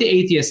 not with the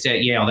atheist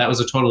at Yale. That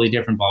was a totally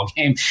different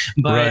ballgame.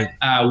 But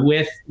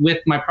with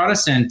my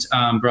Protestant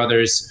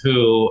brothers,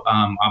 who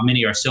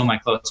many are still my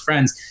close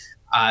friends,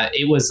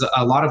 it was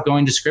a lot of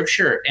going to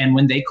scripture. And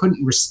when they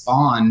couldn't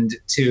respond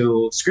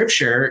to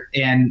scripture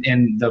and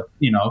the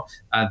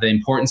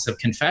importance of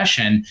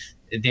confession,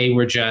 they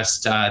were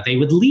just they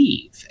would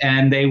leave,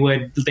 and they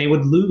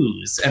would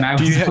lose. And I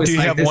was do you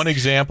have one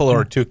example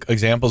or two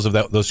examples of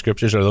those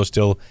scriptures? Are those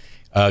still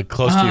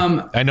close to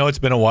you? I know it's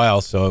been a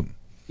while, so.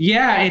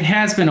 Yeah, it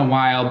has been a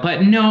while,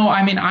 but no,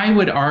 I mean, I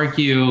would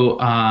argue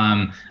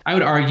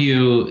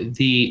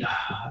the,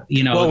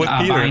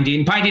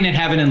 binding in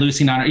heaven and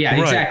loosing on earth. Yeah,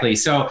 right. Exactly.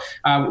 So,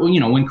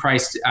 when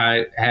Christ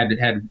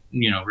had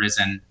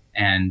risen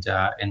and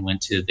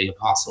went to the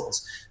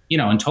apostles,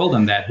 and told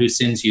them that whose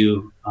sins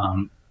you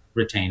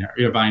retain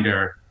or bind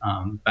are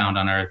bound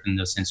on earth, and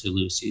those sins who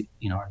loose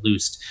are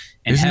loosed.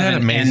 And Isn't that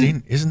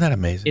amazing? Isn't that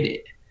amazing?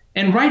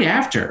 And right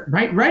after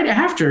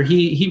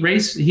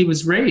he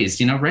was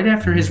raised, right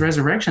after his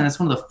resurrection,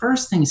 that's one of the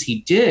first things he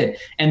did.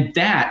 And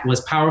that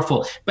was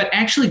powerful. But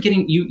actually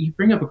you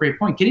bring up a great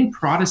point, getting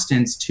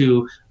Protestants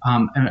to,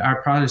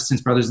 our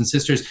Protestants brothers and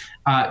sisters,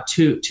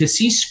 to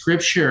see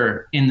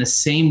scripture in the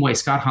same way.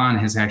 Scott Hahn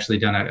has actually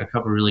done a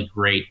couple of really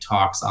great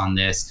talks on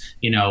this,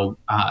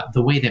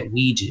 the way that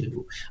we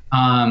do,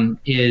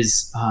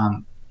 is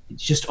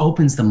just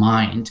opens the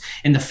mind.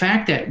 And the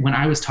fact that when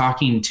I was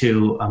talking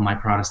to my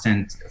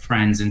Protestant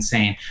friends and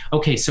saying,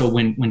 okay, so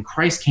when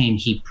Christ came,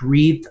 he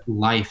breathed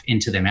life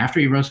into them. After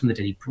he rose from the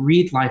dead, he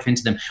breathed life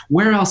into them.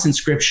 Where else in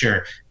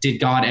Scripture did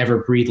God ever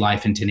breathe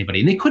life into anybody?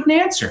 And they couldn't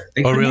answer.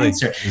 They couldn't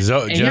answer.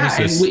 Genesis.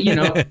 Yeah, and we, you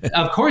know,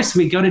 of course,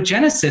 we go to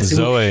Genesis.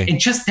 And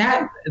just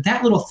that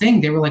little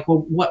thing, they were like,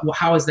 well,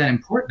 how is that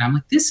important? I'm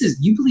like,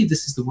 you believe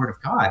this is the Word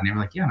of God? And they were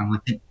like, yeah. And I'm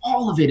like, then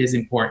all of it is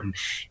important.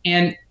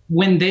 And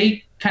when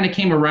they kind of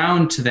came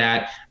around to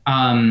that,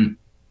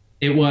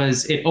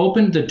 it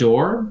opened the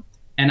door.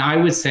 And I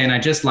would say, and I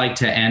just like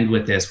to end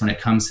with this when it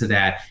comes to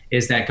that,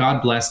 is that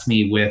God blessed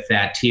me with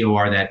that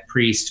TOR, that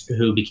priest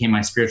who became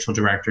my spiritual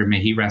director.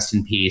 May he rest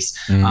in peace.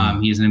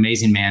 He was an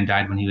amazing man,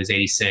 died when he was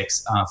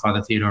 86,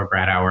 Father Theodore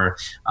Bradauer.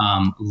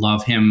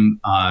 Love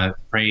him,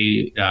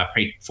 pray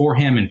for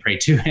him and pray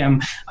to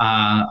him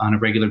on a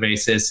regular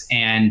basis.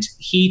 And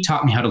he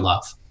taught me how to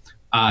love.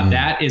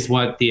 That is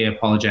what the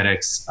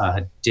apologetics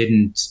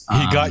didn't.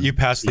 He got you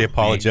past the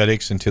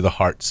apologetics into the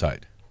heart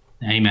side.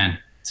 Amen.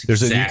 You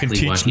can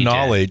teach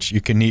knowledge. You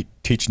can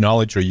teach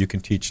knowledge, or you can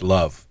teach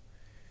love.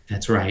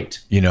 That's right.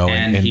 You know,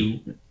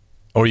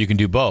 or you can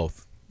do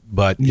both.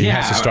 But it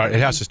has to start. It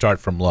has to start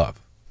from love.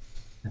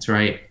 That's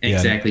right.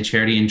 Exactly.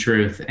 Charity and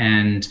truth.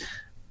 And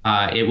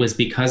it was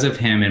because of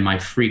him and my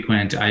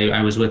frequent.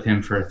 I was with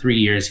him for 3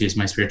 years. He was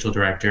my spiritual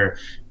director.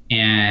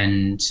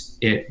 And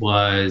it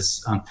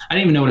was, I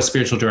didn't even know what a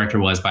spiritual director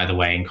was, by the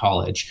way, in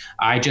college.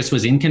 I just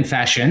was in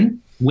confession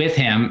with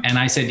him. And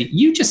I said,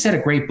 you just said a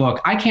great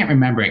book. I can't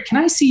remember it. Can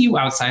I see you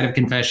outside of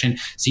confession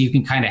so you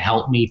can kind of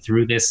help me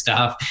through this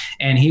stuff?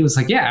 And he was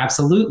like, yeah,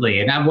 absolutely.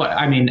 And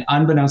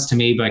unbeknownst to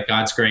me, but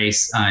God's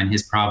grace and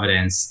his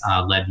providence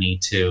led me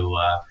to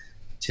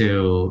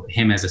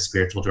him as a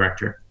spiritual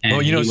director.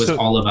 And he was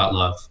all about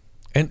love.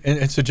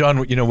 And so,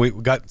 John, you know, we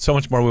got so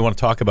much more we want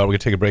to talk about. We're going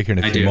to take a break here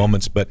in a few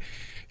moments, but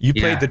you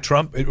played the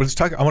trumpet. I want to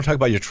talk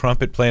about your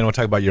trumpet playing. I want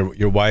to talk about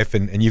your wife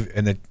and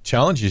the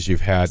challenges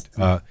you've had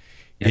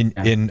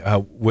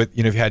with,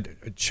 you know, you've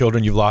had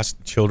children, you've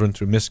lost children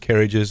through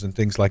miscarriages and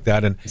things like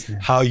that, and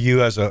how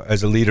you as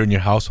a leader in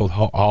your household,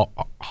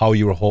 how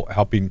you were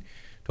helping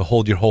to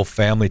hold your whole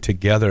family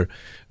together.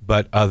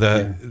 But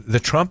the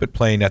trumpet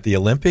playing at the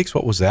Olympics,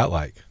 what was that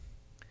like?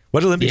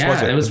 What Olympics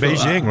was it? It was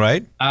Beijing,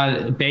 right?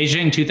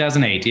 Beijing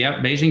 2008. Yep,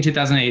 Beijing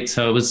 2008.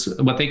 So it was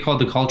what they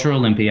called the Cultural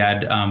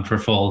Olympiad for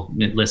full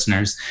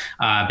listeners.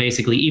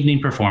 Basically,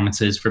 evening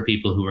performances for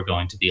people who were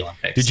going to the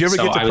Olympics. Did you ever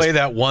get to play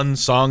that one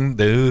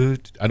song? I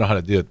don't know how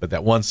to do it, but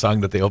that one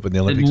song that they opened the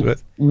Olympics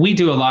with? We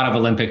do a lot of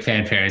Olympic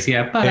fanfares.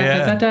 Yeah.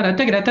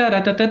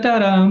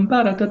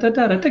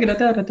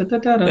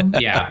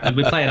 Yeah,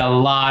 we played a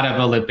lot of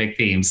Olympic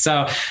themes.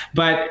 So,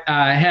 but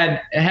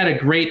had a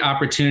great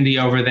opportunity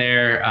over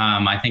there.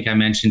 I think I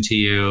mentioned to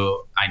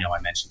you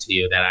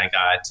that I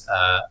got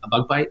a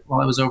bug bite while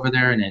I was over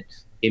there, and it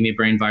gave me a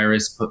brain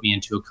virus, put me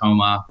into a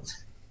coma.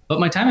 But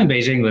my time in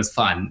Beijing was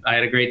fun. I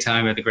had a great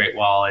time at the Great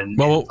Wall and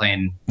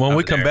playing. When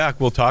we come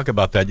back, we'll talk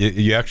about that.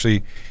 You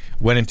actually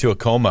went into a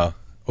coma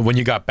when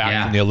you got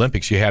back from the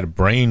Olympics. You had a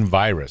brain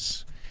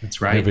virus.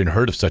 That's right. I've never even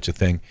heard of such a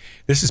thing.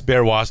 This is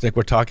Bear Woznick.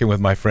 We're talking with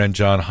my friend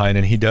John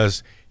Heinan.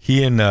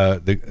 He and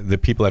the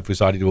people at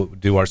Fusati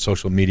do our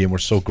social media, and we're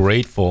so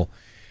grateful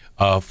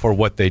for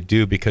what they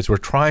do, because we're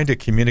trying to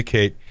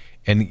communicate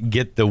and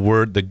get the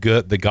word,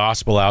 the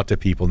gospel out to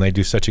people, and they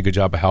do such a good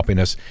job of helping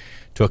us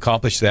to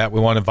accomplish that. We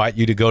want to invite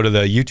you to go to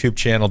the YouTube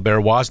channel Bear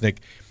Woznick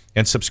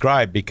and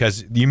subscribe,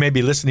 because you may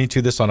be listening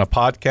to this on a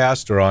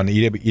podcast or on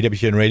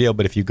EWTN radio,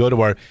 but if you go to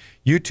our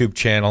YouTube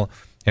channel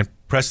and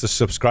press the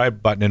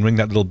subscribe button and ring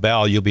that little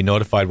bell, you'll be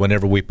notified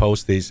whenever we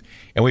post these,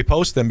 and we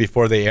post them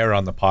before they air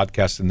on the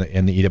podcast and the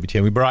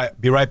EWTN. We'll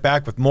be right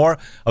back with more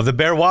of the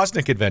Bear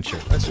Woznick adventure.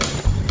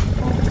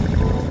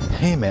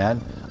 Hey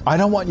man, I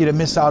don't want you to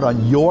miss out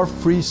on your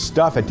free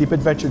stuff at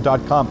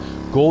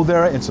deepadventure.com. Go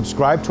there and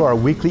subscribe to our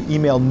weekly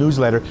email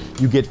newsletter.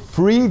 You get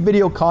free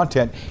video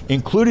content,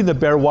 including the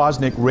Bear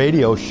Woznick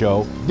radio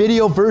show,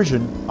 video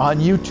version on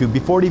YouTube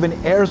before it even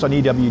airs on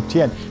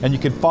EWTN. And you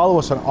can follow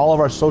us on all of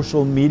our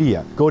social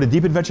media. Go to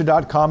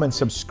deepadventure.com and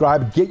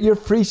subscribe. Get your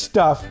free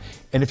stuff.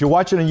 And if you're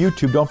watching on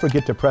YouTube, don't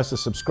forget to press the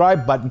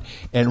subscribe button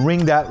and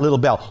ring that little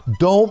bell.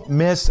 Don't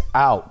miss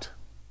out.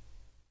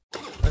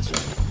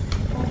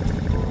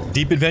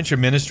 Deep Adventure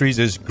Ministries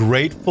is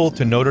grateful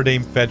to Notre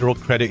Dame Federal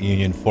Credit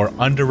Union for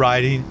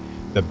underwriting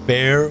the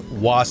Bear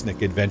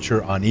Woznick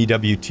adventure on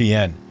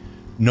EWTN.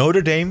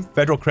 Notre Dame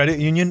Federal Credit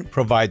Union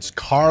provides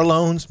car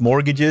loans,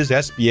 mortgages,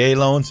 SBA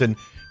loans, and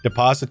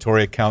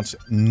depository accounts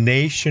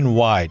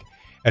nationwide,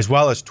 as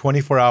well as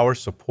 24-hour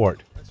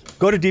support.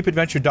 Go to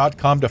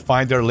deepadventure.com to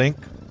find their link,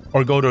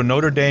 or go to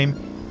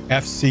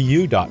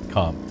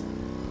NotreDameFCU.com.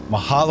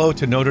 Mahalo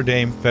to Notre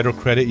Dame Federal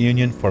Credit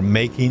Union for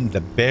making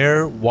the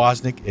Bear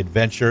Woznick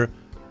adventure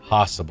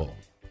possible.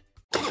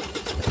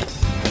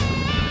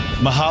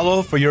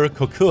 Mahalo for your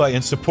kokua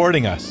in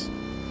supporting us.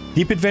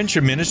 Deep Adventure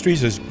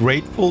Ministries is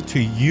grateful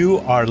to you,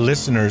 our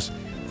listeners,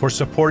 for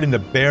supporting the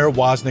Bear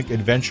Woznick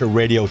Adventure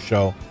radio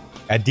show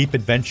at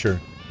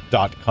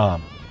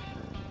deepadventure.com.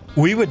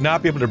 We would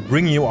not be able to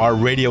bring you our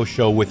radio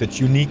show with its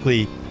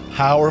uniquely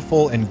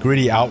powerful and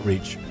gritty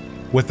outreach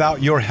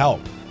without your help.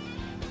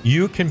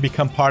 You can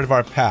become part of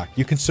our pack.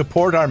 You can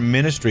support our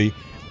ministry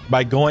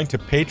by going to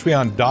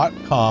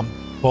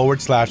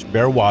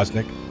patreon.com/Bear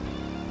Woznick,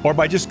 or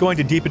by just going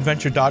to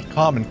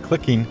deepadventure.com and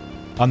clicking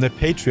on the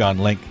Patreon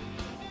link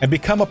and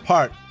become a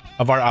part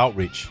of our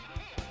outreach.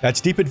 That's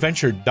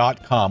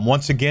deepadventure.com.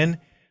 Once again,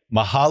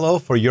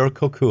 mahalo for your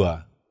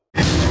kokua.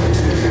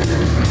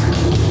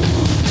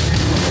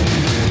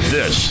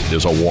 This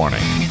is a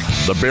warning.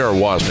 The Bear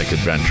Woznick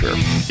adventure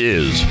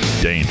is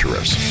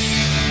dangerous.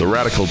 The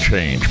radical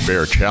change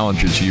Bear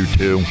challenges you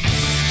to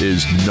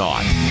is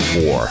not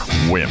for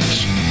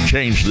wimps.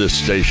 Change this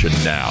station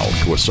now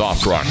to a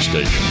soft rock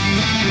station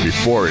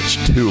before it's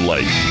too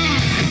late.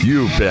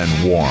 You've been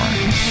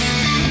warned.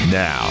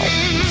 Now,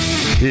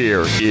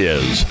 here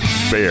is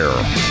Bear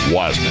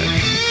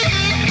Woznick.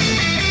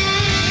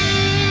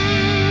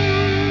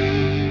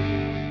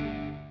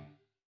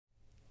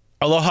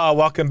 Aloha,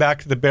 welcome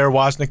back to the Bear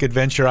Woznick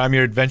Adventure. I'm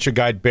your adventure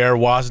guide, Bear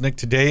Woznick.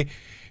 Today,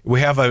 we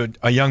have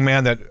a young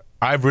man that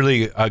I've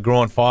really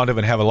grown fond of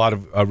and have a lot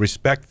of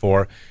respect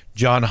for,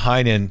 John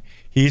Heinan.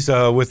 He's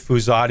with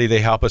Fuzati. They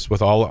help us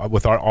with all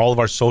of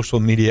our social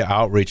media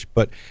outreach.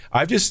 But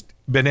I've just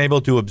been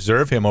able to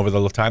observe him over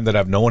the time that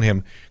I've known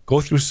him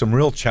go through some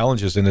real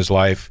challenges in his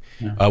life,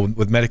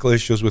 with medical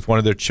issues with one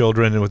of their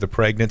children and with a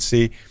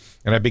pregnancy.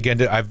 And I've begun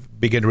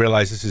to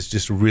realize this is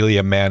just really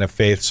a man of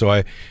faith.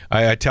 So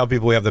I tell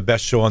people we have the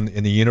best show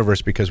in the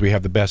universe because we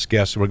have the best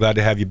guests. So we're glad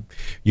to have you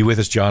with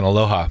us, John.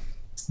 Aloha.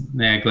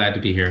 Yeah, glad to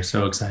be here.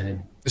 So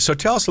excited. So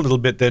tell us a little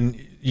bit. Then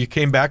you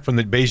came back from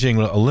the Beijing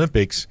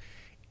Olympics,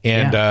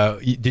 and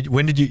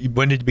when did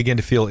you begin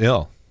to feel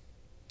ill?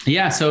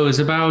 Yeah, so it was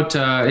about,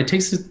 it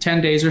takes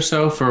 10 days or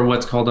so for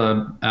what's called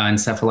a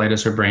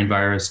encephalitis or brain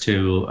virus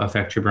to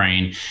affect your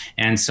brain.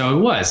 And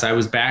so I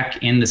was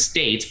back in the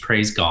States,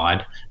 praise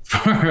God,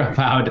 for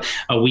about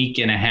a week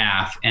and a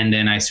half. And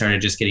then I started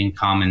just getting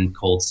common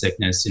cold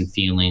sickness and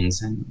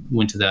feelings, and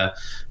went to the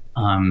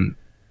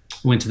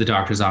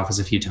doctor's office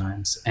a few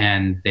times,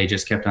 and they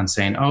just kept on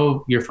saying,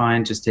 "Oh, you're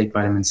fine. Just take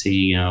vitamin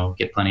C,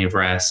 get plenty of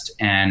rest."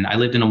 And I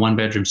lived in a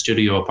 1-bedroom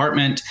studio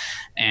apartment.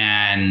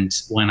 And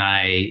when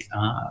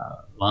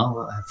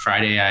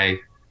Friday I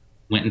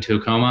went into a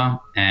coma,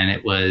 and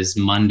it was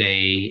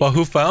Monday. Well,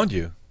 who found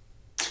you?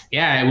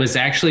 Yeah, it was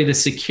actually the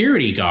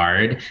security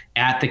guard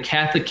at the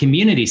Catholic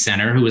Community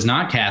Center, who was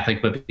not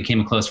Catholic, but became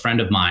a close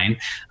friend of mine.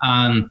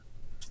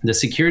 The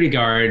security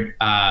guard,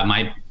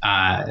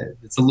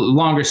 it's a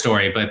longer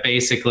story, but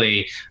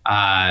basically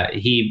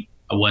he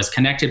was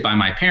connected by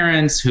my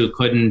parents who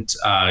couldn't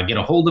get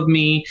a hold of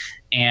me.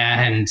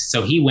 And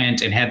so he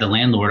went and had the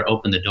landlord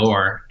open the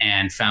door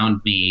and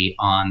found me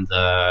on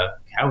the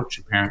couch,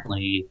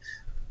 apparently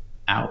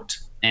out.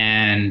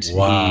 And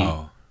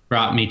wow. He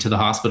brought me to the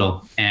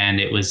hospital, and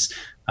it was,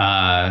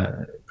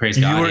 praise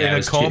God. You were in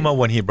a coma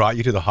when he brought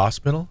you to the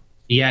hospital?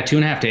 Yeah,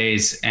 2.5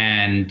 days.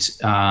 And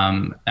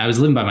I was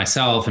living by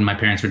myself, and my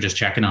parents were just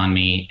checking on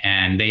me,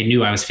 and they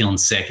knew I was feeling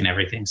sick and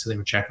everything. So they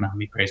were checking on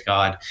me, praise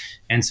God.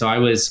 And so I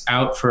was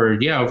out for,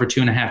 over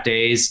 2.5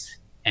 days,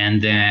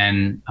 and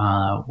then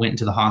went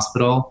into the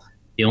hospital.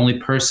 The only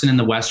person in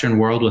the Western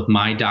world with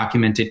my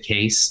documented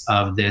case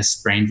of this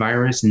brain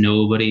virus,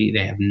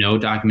 they have no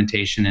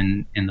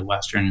documentation in the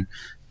Western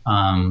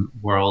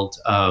world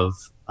of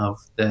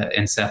the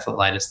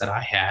encephalitis that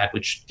I had,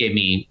 which gave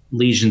me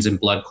lesions and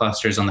blood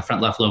clusters on the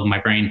front left lobe of my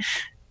brain.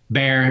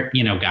 Bear,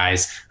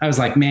 guys, I was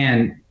like,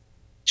 man,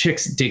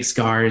 chicks dig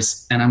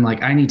scars. And I'm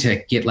like, I need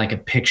to get like a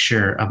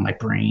picture of my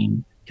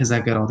brain, because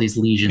I've got all these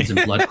lesions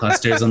and blood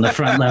clusters on the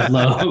front left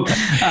lobe of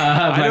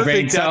my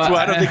brain.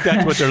 I don't think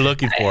that's what they're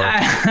looking for.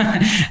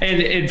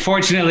 And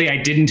fortunately, I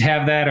didn't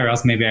have that, or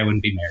else maybe I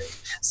wouldn't be married.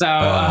 So,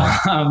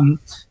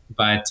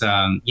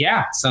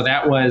 so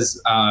that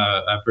was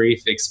a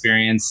brief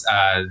experience.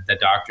 The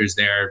doctors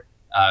there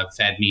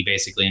fed me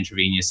basically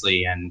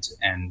intravenously and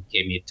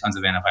gave me tons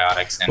of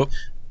antibiotics. And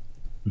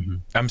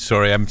I'm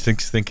sorry, I'm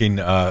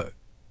thinking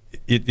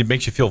it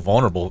makes you feel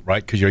vulnerable,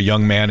 right? Because you're a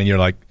young man and you're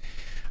like,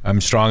 I'm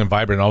strong and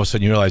vibrant, and all of a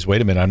sudden you realize,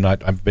 wait a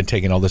minute, I've been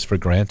taking all this for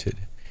granted.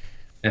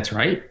 That's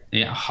right.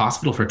 Yeah,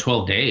 hospital for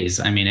 12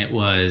 days. I mean, it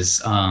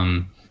was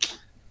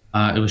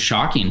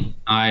shocking.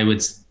 I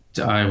was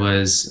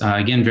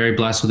again very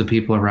blessed with the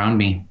people around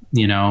me,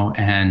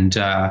 and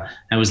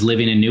I was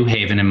living in New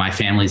Haven, and my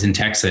family's in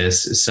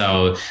Texas.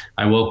 So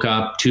I woke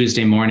up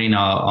Tuesday morning.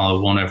 I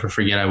won't ever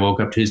forget. I woke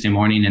up Tuesday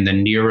morning in the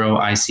neuro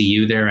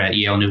ICU there at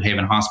Yale New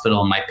Haven Hospital,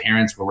 and my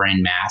parents were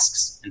wearing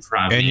masks in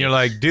front of me. And you're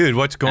like, dude,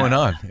 what's going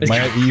on?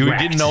 You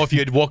didn't know if you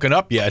had woken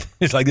up yet.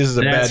 It's like, this is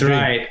a bad dream.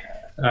 That's right.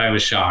 I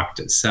was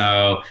shocked.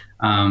 So,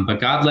 but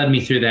God led me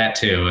through that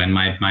too, and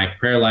my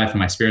prayer life and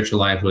my spiritual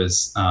life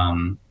was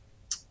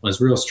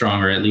real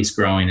strong, or at least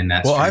growing in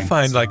that. Well, strength. I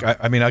find I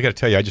got to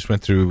tell you, I just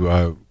went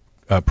through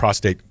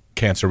prostate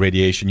cancer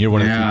radiation. You're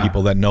one of the few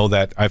people that know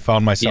that. I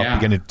found myself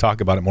beginning to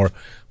talk about it more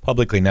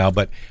publicly now,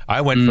 but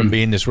I went from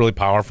being this really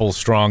powerful,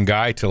 strong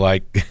guy to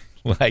like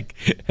like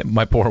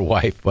my poor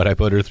wife, what I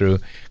put her through,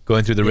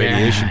 going through the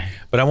radiation.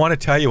 But I want to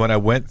tell you, when I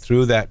went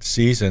through that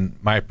season,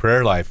 my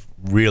prayer life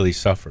really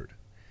suffered.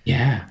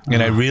 Yeah.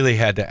 And I really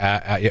had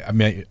to, I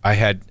mean, I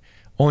had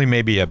only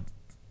maybe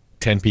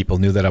 10 people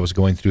knew that I was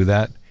going through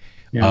that.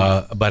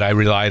 Yeah. But I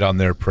relied on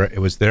their prayer. It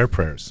was their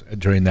prayers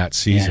during that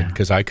season,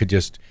 because I could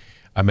just,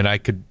 I mean, I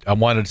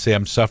wanted to say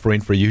I'm suffering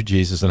for you,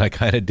 Jesus, and I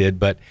kind of did,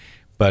 but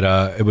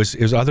it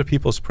was other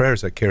people's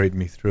prayers that carried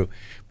me through.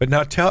 But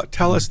now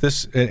tell us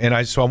this, and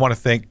I want to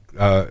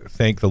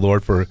thank the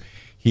Lord for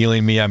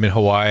healing me. I'm in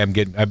Hawaii. I'm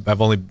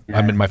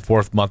in my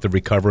 4th month of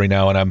recovery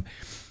now, and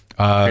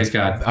praise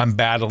God. I'm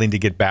battling to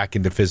get back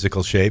into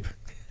physical shape.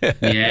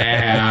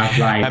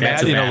 Yeah, right. I'm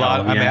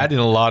adding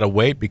a lot of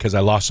weight because I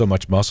lost so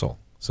much muscle.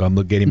 So I'm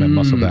getting my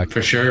muscle back.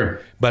 For sure.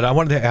 But I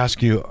wanted to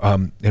ask you,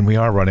 and we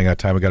are running out of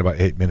time. We've got about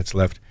 8 minutes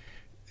left.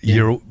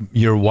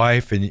 Your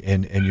wife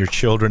and your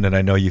children, and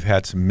I know you've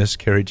had some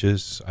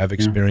miscarriages. I've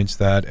experienced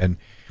that. And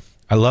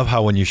I love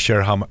how when you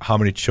share how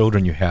many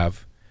children you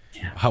have,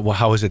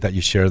 how is it that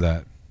you share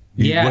that?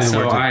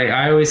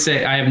 I always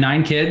say I have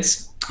 9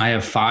 kids. I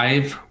have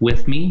 5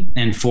 with me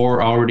and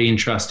 4 already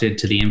entrusted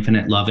to the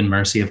infinite love and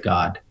mercy of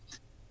God.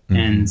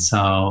 And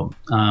so,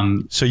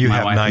 so you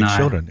have 9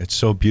 children. It's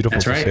so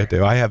beautiful to say it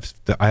there. I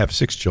have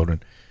 6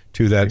 children,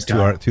 two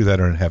that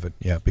are in heaven.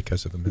 Yeah,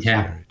 because of the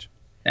miscarriage.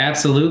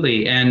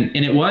 Absolutely. And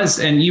it was,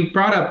 and you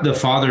brought up the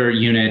father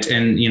unit,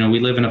 and, you know,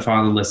 we live in a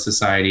fatherless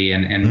society,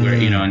 and where,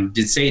 you know, and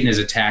Satan is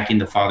attacking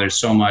the fathers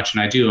so much.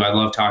 And I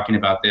love talking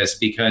about this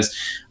because,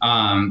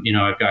 you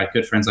know, I've got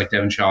good friends like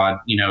Devin Shaw,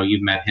 you know,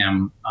 you've met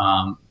him,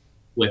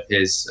 with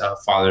his,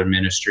 father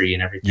ministry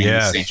and everything,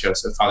 St.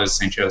 Joseph, Fathers of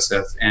St.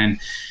 Joseph.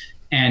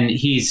 And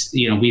he's,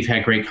 you know, we've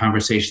had great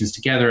conversations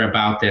together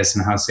about this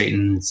and how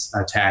Satan's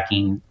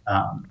attacking,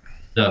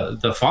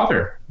 the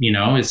father, you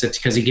know, is it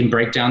because he can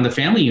break down the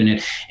family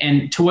unit.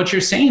 And to what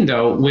you're saying,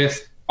 though,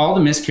 with all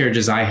the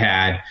miscarriages I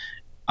had,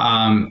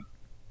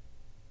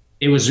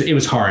 it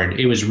was hard.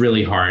 It was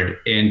really hard.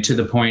 And to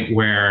the point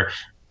where,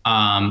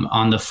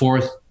 on the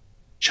 4th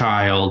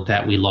child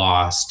that we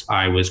lost,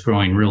 I was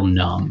growing real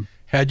numb.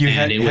 Had you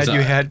had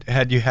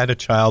a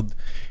child,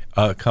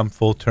 come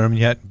full term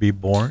yet, be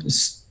born?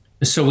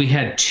 So we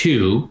had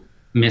 2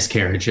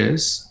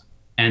 miscarriages.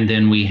 And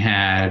then we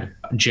had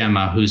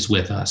Gemma, who's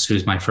with us,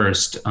 who's my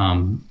first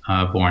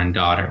born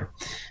daughter.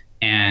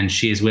 And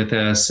she is with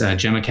us,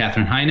 Gemma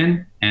Catherine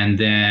Heinen. And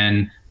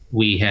then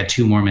we had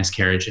 2 more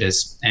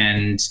miscarriages.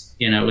 And,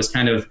 you know, it was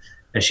kind of,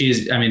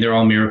 they're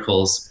all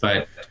miracles,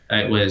 but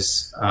it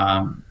was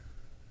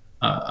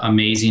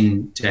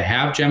amazing to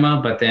have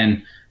Gemma. But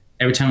then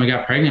every time we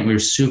got pregnant, we were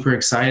super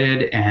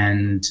excited.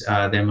 And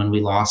then when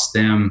we lost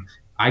them,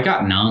 I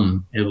got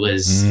numb. It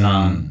was...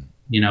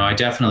 you know, I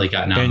definitely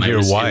got numb. And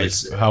your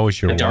wife, how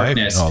was your wife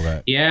and all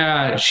that?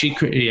 Yeah,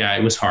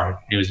 it was hard.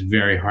 It was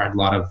very hard. A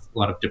lot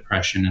of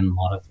depression and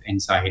a lot of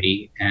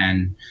anxiety.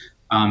 And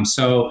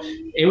so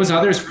it was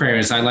others'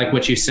 prayers. I like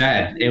what you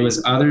said. It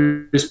was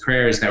others'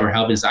 prayers that were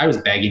helping us. I was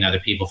begging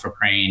other people to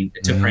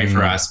pray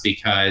for us,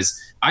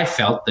 because I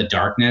felt the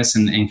darkness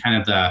and kind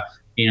of the,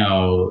 you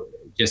know,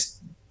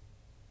 just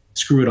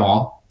screw it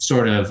all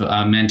sort of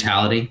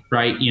mentality,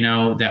 right? You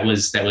know, that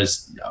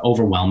was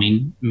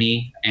overwhelming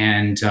me.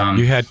 And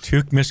you had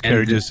 2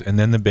 miscarriages, and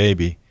then the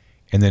baby,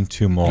 and then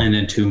 2 more. And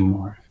then 2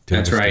 more.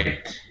 That's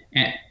right.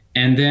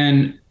 And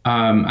then,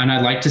 and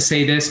I'd like to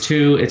say this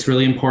too, it's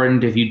really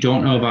important, if you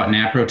don't know about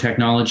NAPRO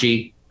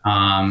technology,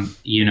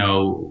 you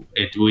know,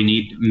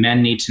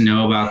 men need to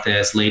know about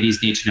this,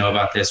 ladies need to know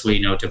about this. We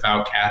know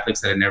devout Catholics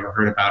that have never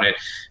heard about it.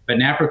 But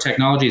NAPRO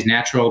technology is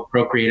natural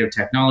procreative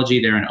technology.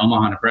 They're in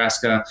Omaha,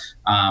 Nebraska,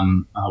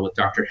 with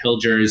Dr.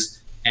 Hilgers.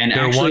 And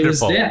they're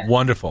wonderful,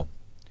 wonderful.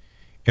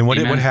 And what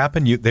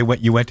happened?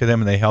 You went to them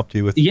and they helped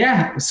you with?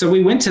 Yeah, so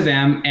we went to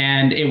them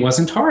and it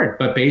wasn't hard,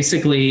 but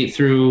basically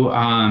through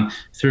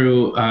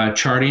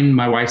charting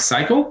my wife's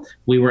cycle,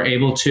 we were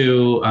able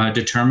to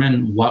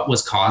determine what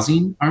was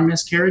causing our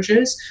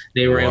miscarriages.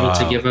 They were able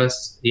to give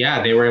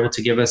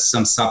us,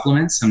 some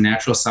supplements, some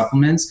natural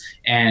supplements,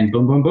 and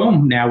boom, boom,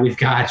 boom. Now we've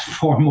got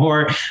 4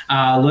 more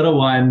little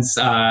ones.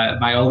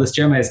 My oldest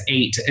Gemma is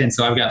 8, and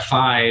so I've got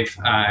 5.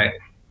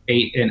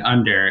 8 and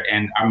under,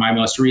 and my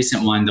most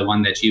recent one, the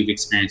one that you've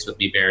experienced with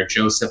me, Bear,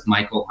 Joseph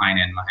Michael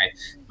Heinen,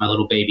 my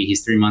little baby.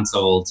 He's 3 months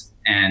old,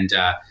 and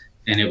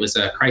it was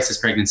a crisis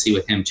pregnancy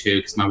with him too,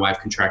 because my wife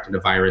contracted a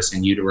virus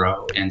in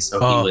utero, and so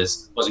he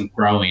wasn't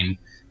growing.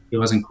 He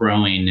wasn't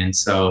growing, and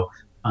so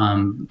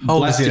how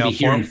old is he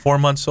now? 4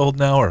 months old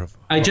now, or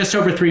just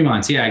over 3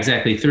 months? Yeah,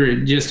 exactly.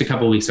 Just a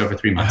couple of weeks over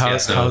 3 months.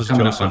 How's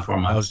coming Joseph, up on 4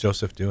 months. How's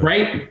Joseph doing?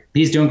 Right,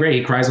 he's doing great.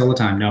 He cries all the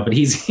time. No, but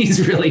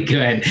he's really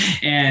good.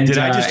 And did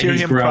I just hear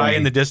him cry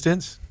in the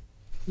distance?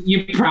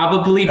 You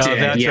probably did.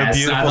 That's a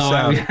beautiful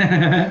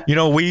sound. You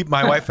know,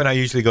 my wife and I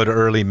usually go to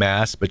early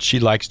mass, but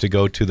she likes to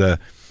go to the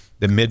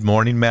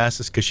mid-morning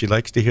masses because she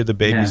likes to hear the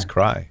babies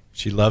cry.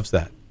 She loves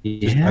that.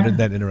 I find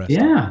that interesting.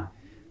 Yeah.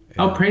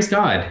 Oh, praise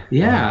God.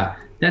 Yeah.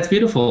 That's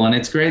beautiful, and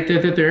it's great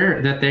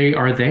that they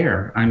are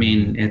there. I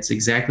mean, it's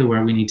exactly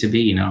where we need to be,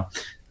 you know.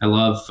 I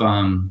love,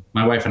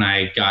 my wife and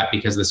I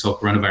because this whole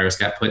coronavirus,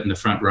 got put in the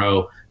front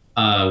row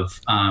of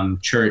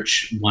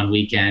church one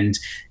weekend,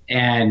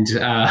 and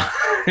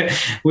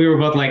we were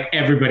both like,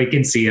 everybody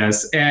can see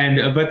us,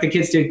 but the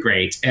kids did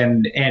great,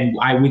 and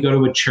we go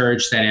to a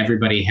church that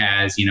everybody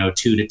has 2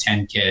 to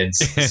 10 kids,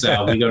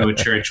 so we go to a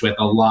church with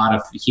a lot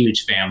of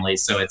huge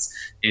families, so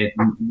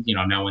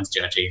no one's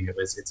judging.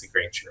 It's a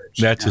great church.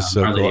 That's just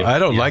so cool. I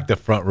don't like the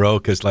front row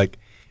because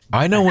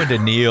I know when to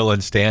kneel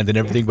and stand and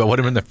everything, but when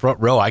I'm in the front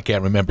row, I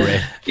can't remember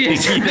it.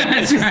 Yes,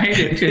 that's right.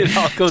 It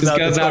all goes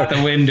out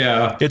the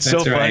window. It's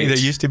so funny. There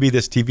used to be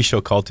this TV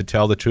show called To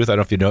Tell the Truth. I don't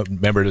know if you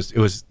remember it. It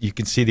was you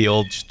can see the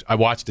old. I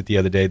watched it the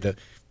other day. The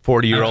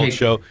 40-year-old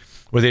show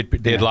where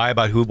they'd lie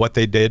about what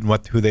they did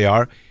and who they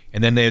are.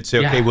 And then they'd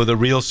say, okay, will the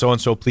real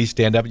so-and-so please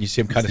stand up? And you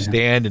see them kind of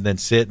stand and then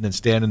sit and then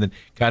stand and then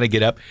kind of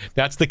get up.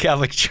 That's the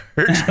Catholic Church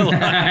a lot of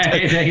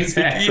times.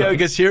 Exactly.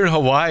 Because here in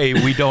Hawaii,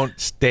 we don't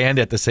stand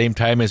at the same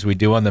time as we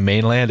do on the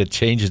mainland. It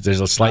changes.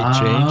 There's a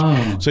slight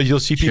change. So you'll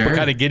see people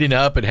kind of getting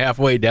up and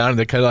halfway down, and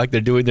they're kind of like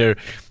they're doing their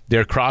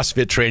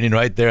CrossFit training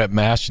right there at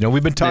Mass.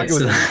 We've been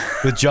talking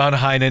with John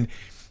Heinan.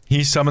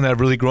 He's someone that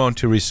I've really grown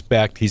to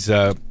respect. He's one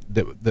of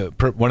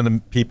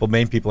the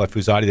main people at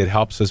Fusati that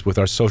helps us with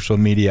our social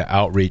media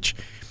outreach.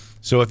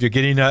 So if you're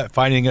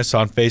finding us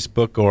on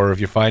Facebook, or if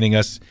you're finding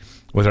us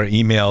with our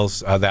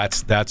emails,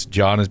 that's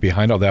John is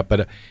behind all that.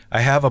 But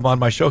I have him on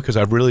my show because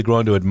I've really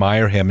grown to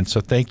admire him. And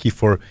so thank you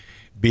for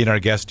being our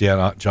guest,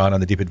 John, on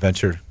the Deep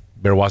Adventure,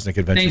 Bear Woznick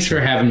Adventure. Thanks for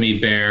having me,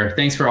 Bear.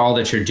 Thanks for all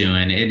that you're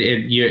doing.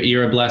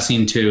 You're a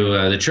blessing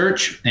to the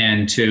church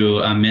and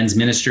to men's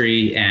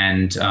ministry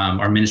and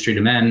our ministry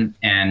to men.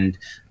 And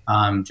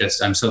I'm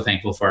so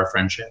thankful for our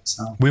friendship.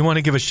 So we want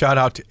to give a shout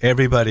out to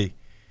everybody.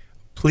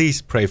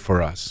 Please pray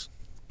for us.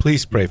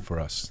 Please pray for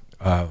us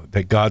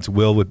that God's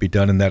will would be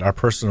done and that our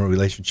personal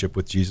relationship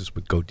with Jesus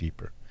would go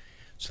deeper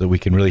so that we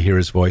can really hear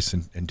his voice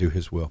and do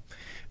his will.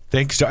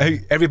 Thanks to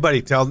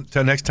everybody. Till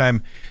next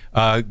time,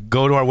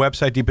 go to our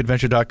website,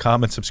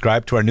 deepadventure.com, and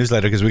subscribe to our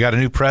newsletter because we got a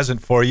new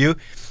present for you.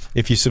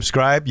 If you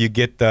subscribe, you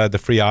get the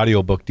free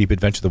audio book, Deep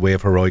Adventure, The Way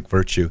of Heroic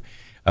Virtue,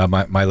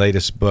 my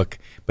latest book.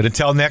 But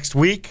until next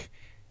week,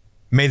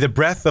 may the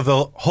breath of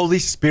the Holy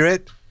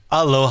Spirit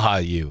aloha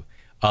you.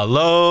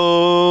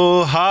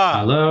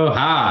 Aloha.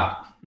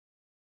 Aloha.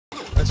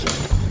 That's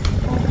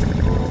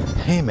right.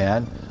 Hey,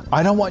 man,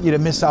 I don't want you to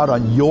miss out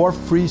on your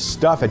free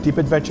stuff at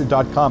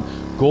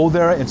deepadventure.com. Go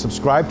there and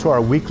subscribe to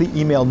our weekly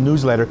email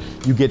newsletter.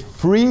 You get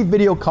free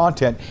video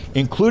content,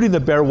 including the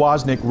Bear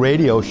Woznick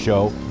radio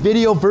show,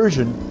 video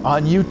version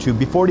on YouTube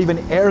before it even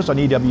airs on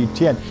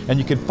EWTN. And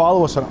you can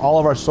follow us on all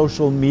of our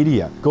social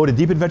media. Go to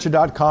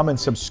deepadventure.com and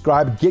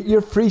subscribe. Get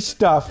your free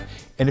stuff.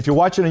 And if you're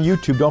watching on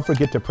YouTube, don't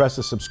forget to press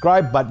the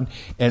subscribe button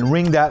and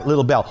ring that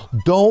little bell.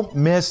 Don't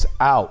miss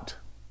out.